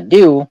people that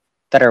do,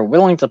 that are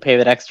willing to pay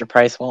that extra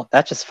price, well,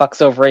 that just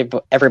fucks over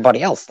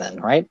everybody else then,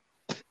 right?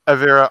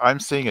 Aeveirra, I'm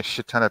seeing a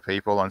shit ton of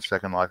people on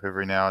Second Life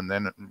every now and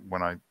then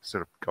when I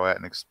sort of go out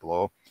and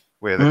explore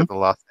where they got the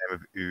last name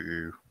of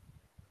UU.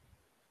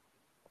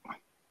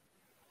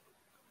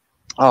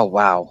 Oh,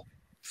 wow.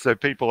 So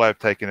people have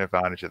taken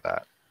advantage of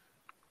that.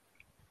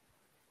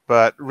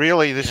 But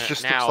really, this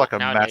just looks like a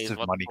massive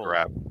money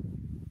grab.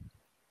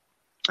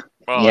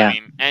 Well, Yeah. I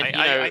mean, and,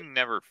 I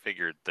never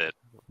figured that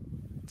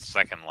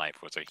Second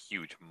Life was a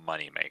huge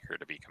money maker,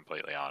 to be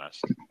completely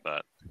honest.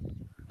 But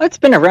it's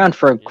been around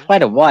for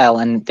quite a while,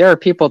 and there are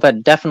people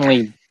that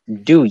definitely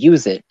do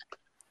use it.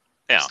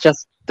 Yeah. It's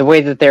just the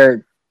way that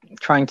they're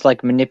trying to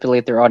like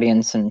manipulate their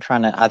audience and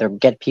trying to either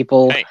get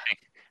people. Hey,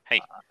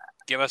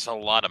 give us a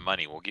lot of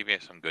money. We'll give you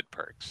some good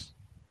perks.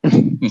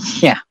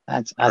 Yeah,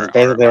 that's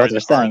basically what they're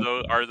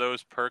saying. Are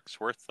those perks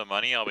worth the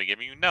money I'll be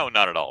giving you? No,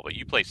 not at all. But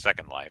you play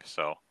Second Life,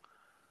 so.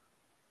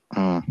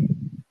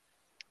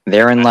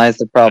 Therein lies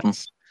the problem.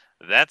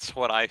 That's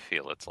what I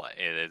feel it's like.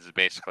 It is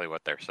basically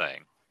what they're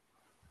saying.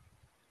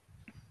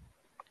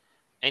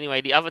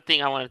 Anyway, the other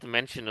thing I wanted to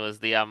mention was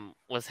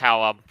was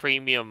how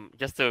premium.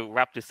 Just to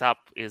wrap this up,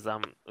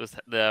 was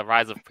the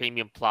rise of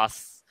Premium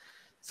Plus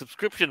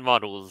subscription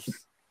models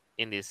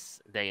in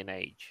this day and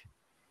age.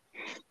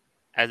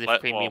 As if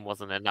Premium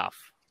wasn't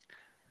enough.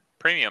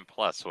 Premium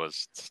Plus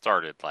was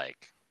started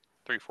like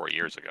 3-4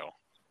 years ago.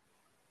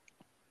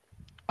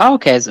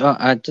 Okay, so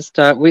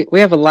we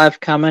have a live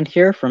comment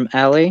here from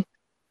Ali.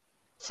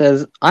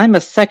 Says, I'm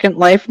a Second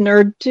Life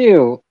nerd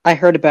too. I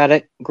heard about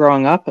it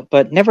growing up,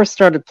 but never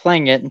started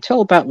playing it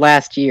until about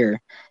last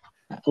year.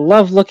 I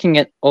love looking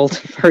at old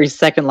furry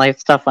Second Life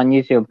stuff on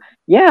YouTube.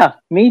 Yeah,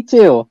 me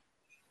too.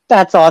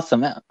 That's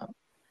awesome.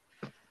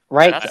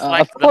 Right?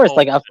 Of course,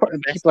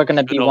 people are going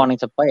to be wanting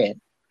to play it.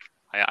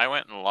 I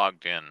went and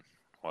logged in.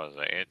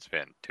 It's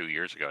been 2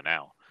 years ago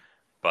now,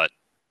 but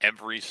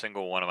every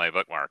single one of my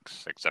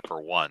bookmarks, except for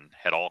one,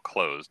 had all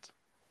closed.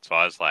 So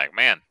I was like,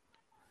 man,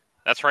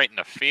 that's right in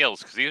the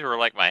fields, because these were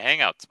like my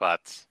hangout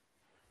spots.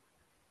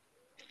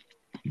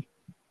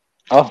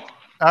 Oh.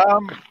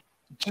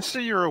 Just so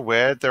you're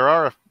aware,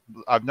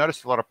 I've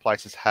noticed a lot of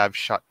places have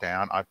shut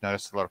down. I've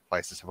noticed a lot of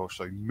places have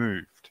also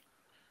moved.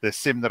 The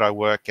sim that I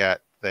work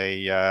at,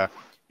 they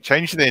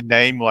changed their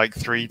name like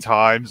 3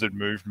 times and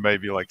moved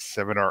maybe like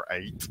 7 or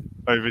 8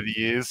 over the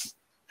years.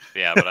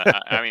 Yeah, but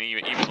I mean,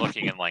 even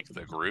looking in like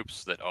the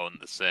groups that own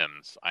the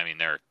Sims, I mean,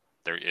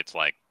 it's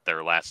like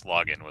their last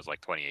login was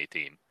like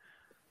 2018.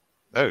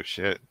 Oh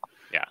shit!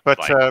 Yeah, but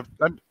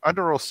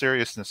under all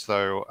seriousness,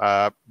 though,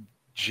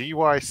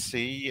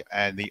 GYC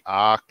and the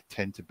Arc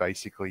tend to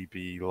basically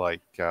be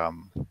like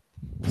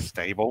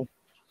stable.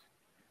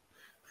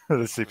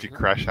 Let's see if you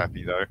crash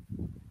happy though.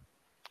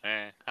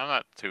 I'm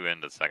not too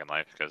into Second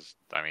Life because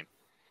I mean,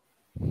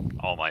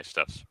 all my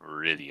stuff's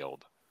really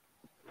old.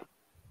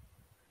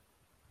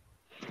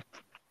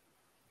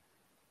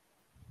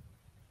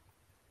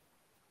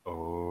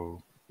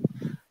 Oh,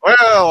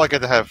 well, I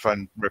get to have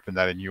fun ripping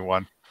that a new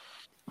one.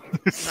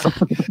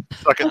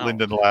 Stuck at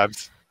Linden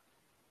Labs.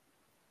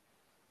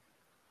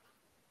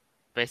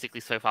 Basically,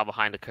 so far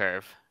behind the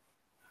curve.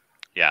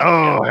 Yeah.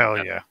 Oh,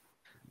 hell yeah.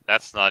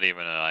 That's not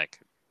even a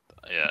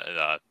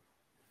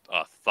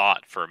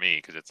thought for me,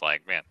 because it's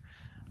like, man,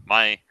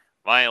 my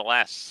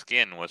last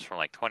skin was from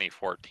like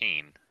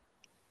 2014.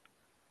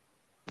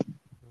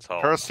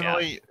 So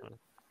personally,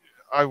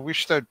 I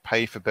wish they'd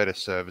pay for better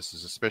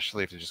services,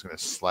 especially if they're just going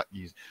to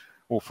use.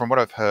 Well, from what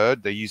I've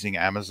heard, they're using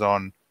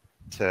Amazon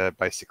to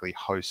basically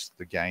host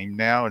the game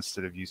now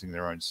instead of using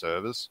their own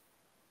servers.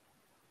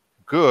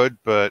 Good,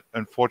 but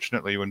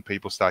unfortunately, when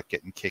people start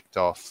getting kicked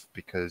off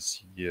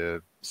because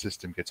your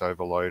system gets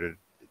overloaded,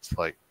 it's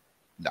like,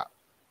 no.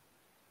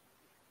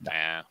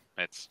 Yeah,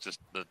 it's just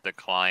the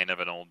decline of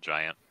an old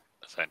giant,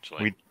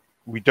 essentially.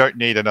 We don't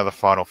need another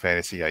Final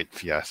Fantasy VIII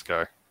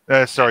fiasco.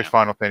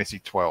 Final Fantasy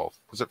 12.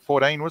 Was it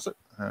 14, was it?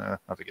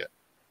 I forget.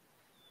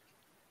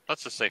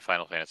 Let's just say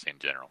Final Fantasy in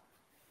general.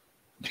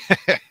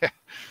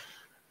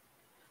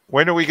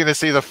 When are we going to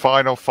see the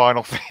Final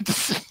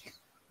Fantasy?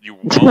 You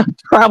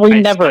won't. Probably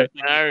I never.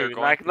 No, They're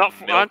going like to not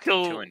milk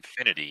until to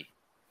infinity.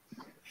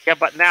 Yeah,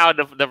 but now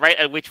the rate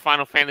at which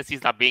Final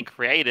Fantasies are being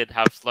created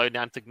have slowed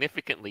down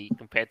significantly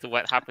compared to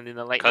what happened in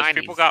the late Because 90s.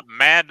 people got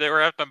mad they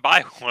were having to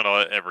buy one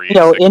every You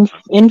know, 6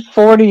 months. in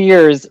 40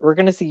 years, we're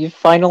gonna see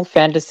Final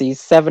Fantasy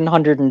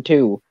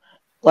 702.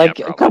 Like,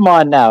 Yeah, probably. come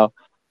on now.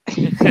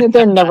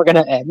 They're never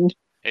gonna end.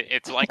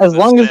 It's like As The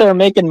long as they're Sims.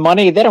 making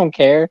money, they don't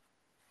care.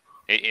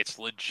 It's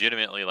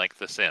legitimately like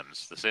The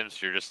Sims. The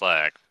Sims, you're just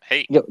like,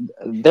 hey,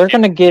 They're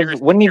gonna give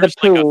Winnie the here's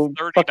like a Pooh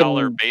 $30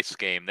 fucking. base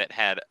game that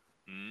had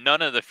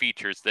none of the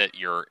features that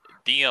your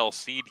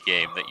DLC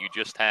game that you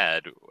just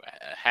had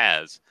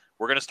has.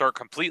 We're gonna start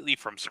completely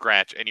from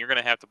scratch, and you're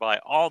gonna have to buy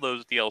all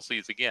those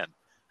DLCs again.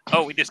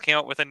 Oh, we just came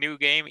out with a new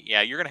game.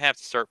 Yeah, you're gonna have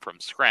to start from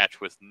scratch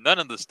with none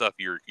of the stuff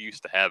you're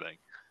used to having.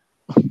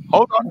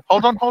 Hold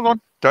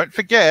on. Don't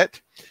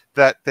forget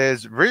that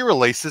there's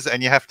re-releases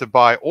and you have to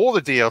buy all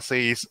the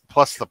DLCs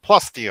plus the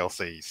plus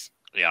DLCs.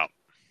 Yeah.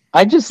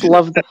 I just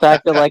love the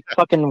fact that like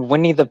fucking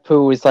Winnie the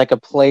Pooh is like a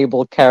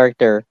playable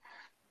character,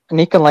 and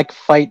he can like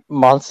fight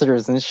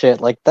monsters and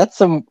shit. Like that's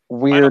some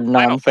weird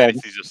Final nonsense.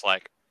 Fantasy's just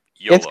like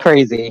YOLO. It's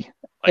crazy.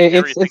 Like, It's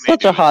everything they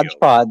such do a is YOLO.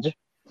 hodgepodge.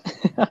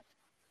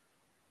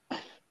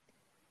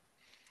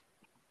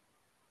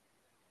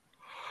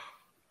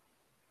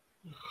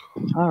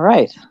 All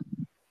right.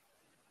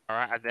 All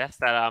right, I guess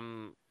that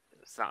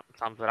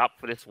sums it up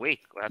for this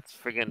week. That's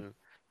friggin'.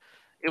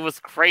 It was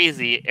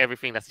crazy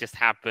everything that's just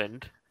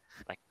happened.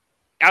 Like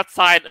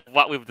outside of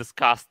what we've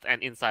discussed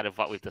and inside of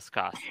what we've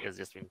discussed, it's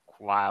just been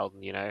wild.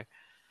 You know.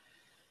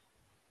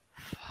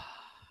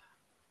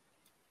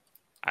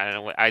 I don't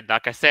know.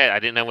 Like I said, I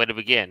didn't know where to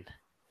begin.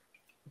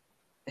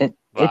 It's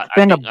But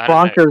been a I don't know.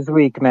 bonkers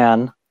week,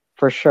 man,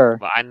 for sure.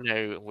 But I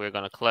know we're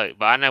gonna close.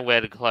 But I know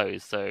where to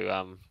close.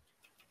 So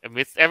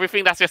amidst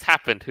everything that's just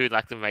happened, who'd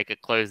like to make a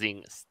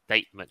closing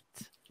statement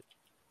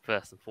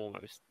first and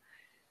foremost?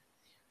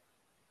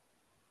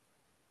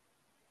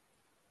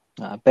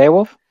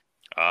 Beowulf?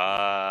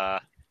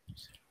 The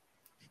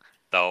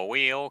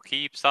wheel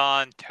keeps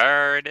on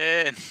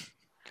turning.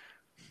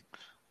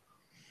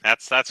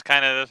 That's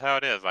kind of how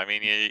it is. I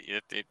mean,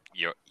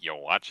 you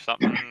watch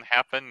something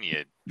happen,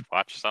 you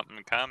watch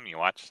something come, you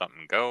watch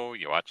something go,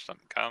 you watch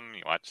something come,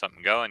 you watch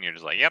something go, and you're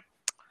just like, yep,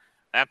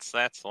 that's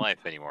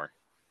life anymore.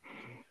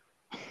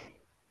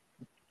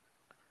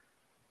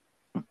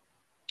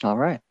 All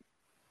right.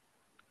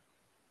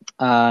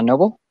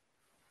 Noble?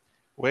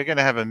 We're going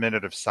to have a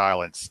minute of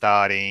silence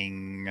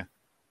starting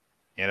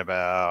in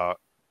about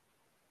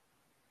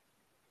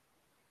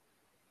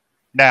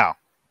now.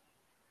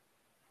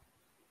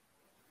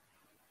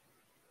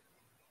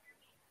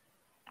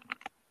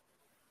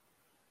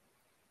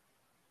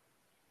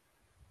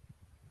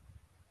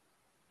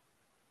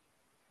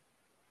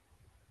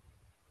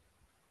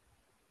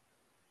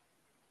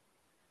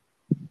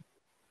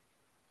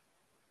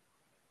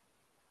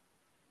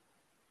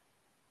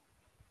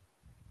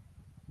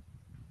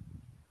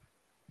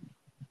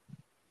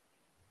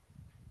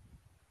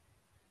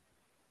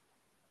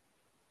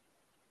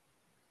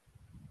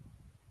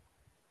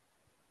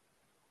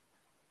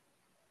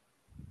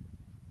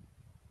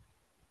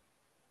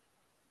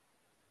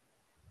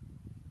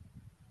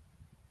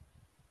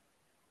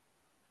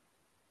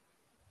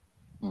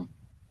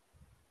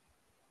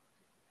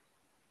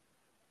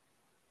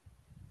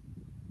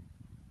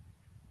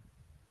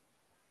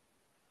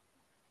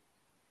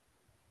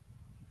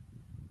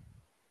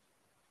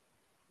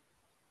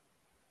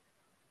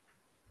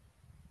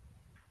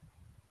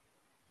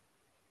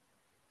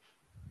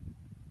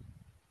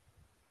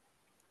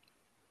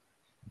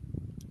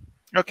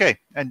 Okay,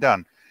 and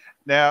done.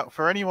 Now,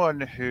 for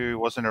anyone who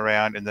wasn't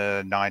around in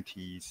the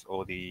 90s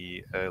or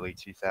the early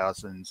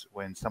 2000s,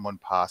 when someone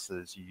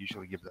passes, you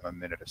usually give them a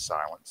minute of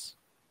silence.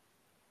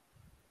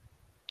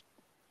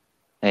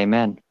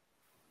 Amen.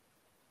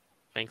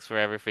 Thanks for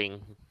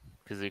everything,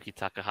 Kazuki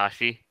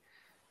Takahashi.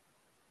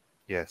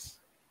 Yes.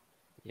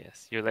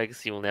 Yes, your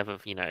legacy will never,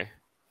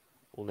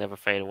 will never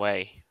fade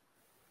away.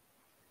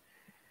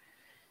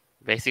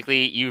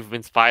 Basically, you've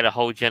inspired a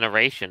whole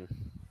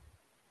generation,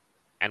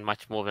 and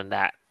much more than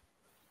that.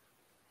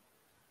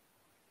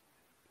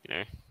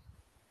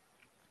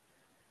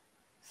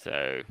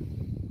 So,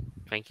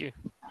 thank you.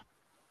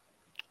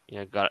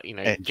 And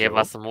gave Jolt.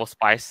 us some more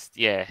spice,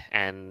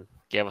 and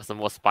gave us some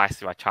more spice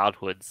to our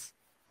childhoods.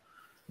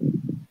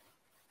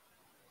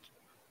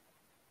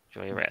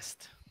 Enjoy your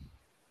rest.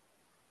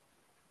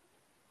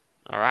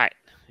 All right,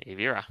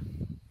 Aeveirra.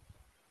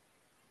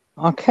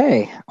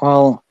 Okay.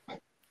 Well,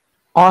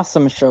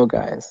 awesome show,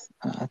 guys.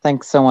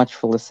 Thanks so much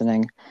for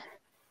listening.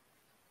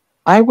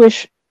 I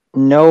wish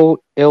no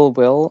ill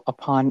will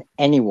upon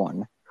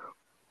anyone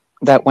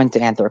that went to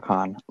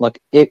Anthrocon. Look,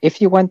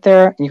 if you went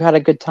there and you had a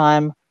good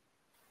time,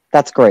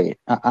 that's great.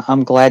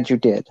 I'm glad you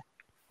did.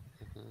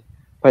 Mm-hmm.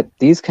 But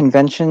these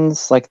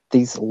conventions, like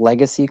these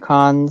legacy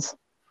cons,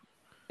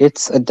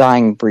 it's a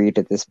dying breed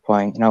at this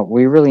point.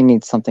 We really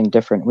need something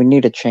different. We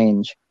need a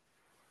change.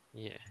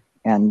 Yeah.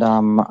 And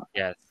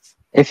Yes.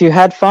 if you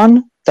had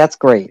fun, that's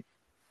great.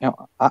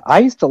 I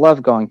used to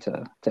love going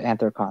to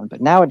Anthrocon,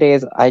 but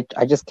nowadays I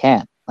just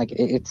can't. Like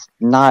it's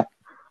not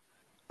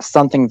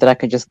something that I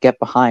could just get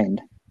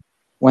behind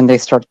when they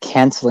start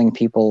canceling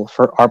people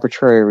for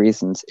arbitrary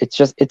reasons. It's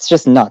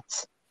just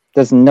nuts.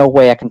 There's no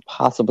way I can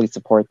possibly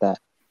support that.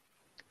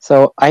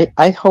 So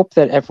I hope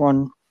that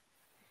everyone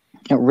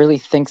really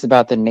thinks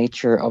about the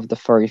nature of the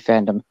furry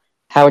fandom,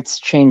 how it's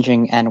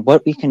changing, and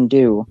what we can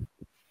do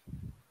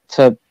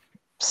to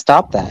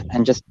stop that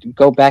and just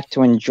go back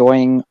to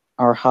enjoying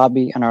our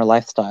hobby and our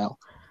lifestyle.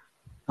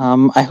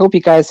 I hope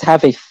you guys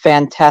have a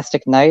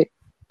fantastic night.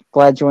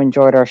 Glad you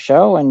enjoyed our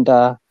show, and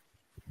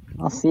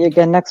I'll see you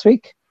again next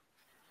week.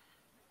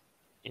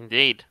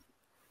 Indeed.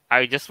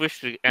 I just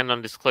wish to end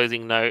on this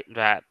closing note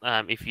that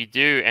if you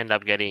do end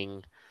up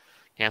getting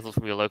cancelled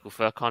from your local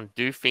FurCon,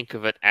 do think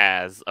of it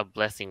as a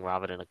blessing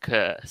rather than a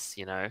curse,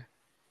 you know?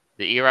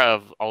 The era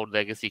of old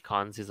legacy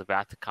cons is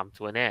about to come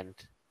to an end,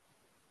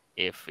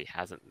 if it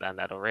hasn't done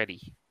that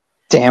already.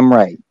 Damn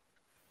right.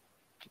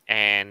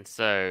 And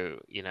so,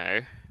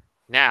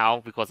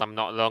 now, because I'm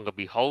no longer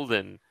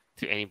beholden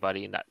to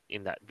anybody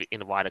in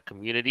the wider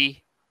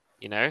community,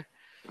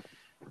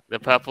 the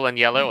purple and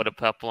yellow or the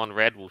purple and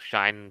red will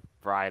shine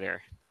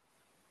brighter.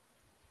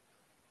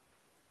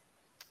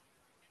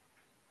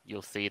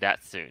 You'll see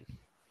that soon.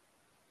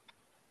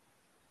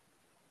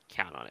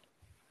 Count on it.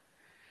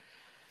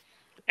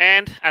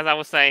 And as I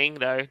was saying,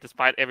 though,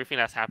 despite everything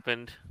that's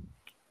happened,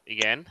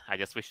 again, I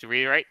just wish to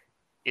reiterate,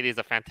 it is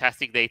a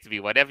fantastic day to be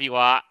whatever you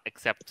are,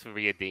 except to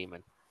be a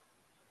demon.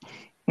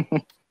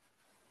 Because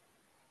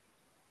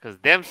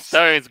them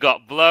stones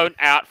got blown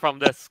out from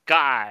the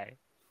sky.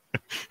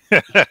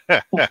 All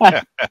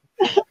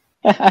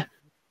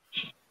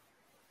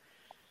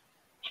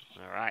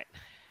right.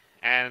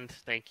 And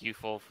thank you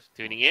for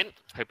tuning in.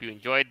 Hope you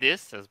enjoyed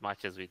this as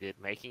much as we did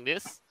making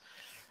this.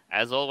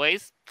 As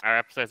always, our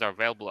episodes are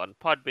available on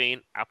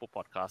Podbean, Apple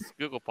Podcasts,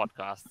 Google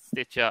Podcasts,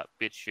 Stitcher,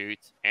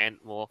 BitChute, and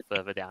more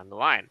further down the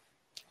line.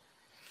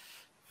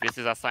 This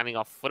is us signing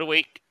off for the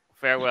week.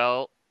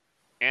 Farewell,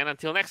 and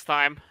until next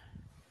time.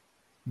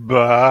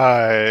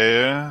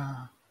 Bye.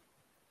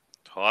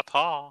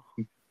 Ta-ta.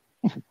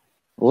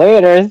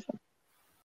 Later.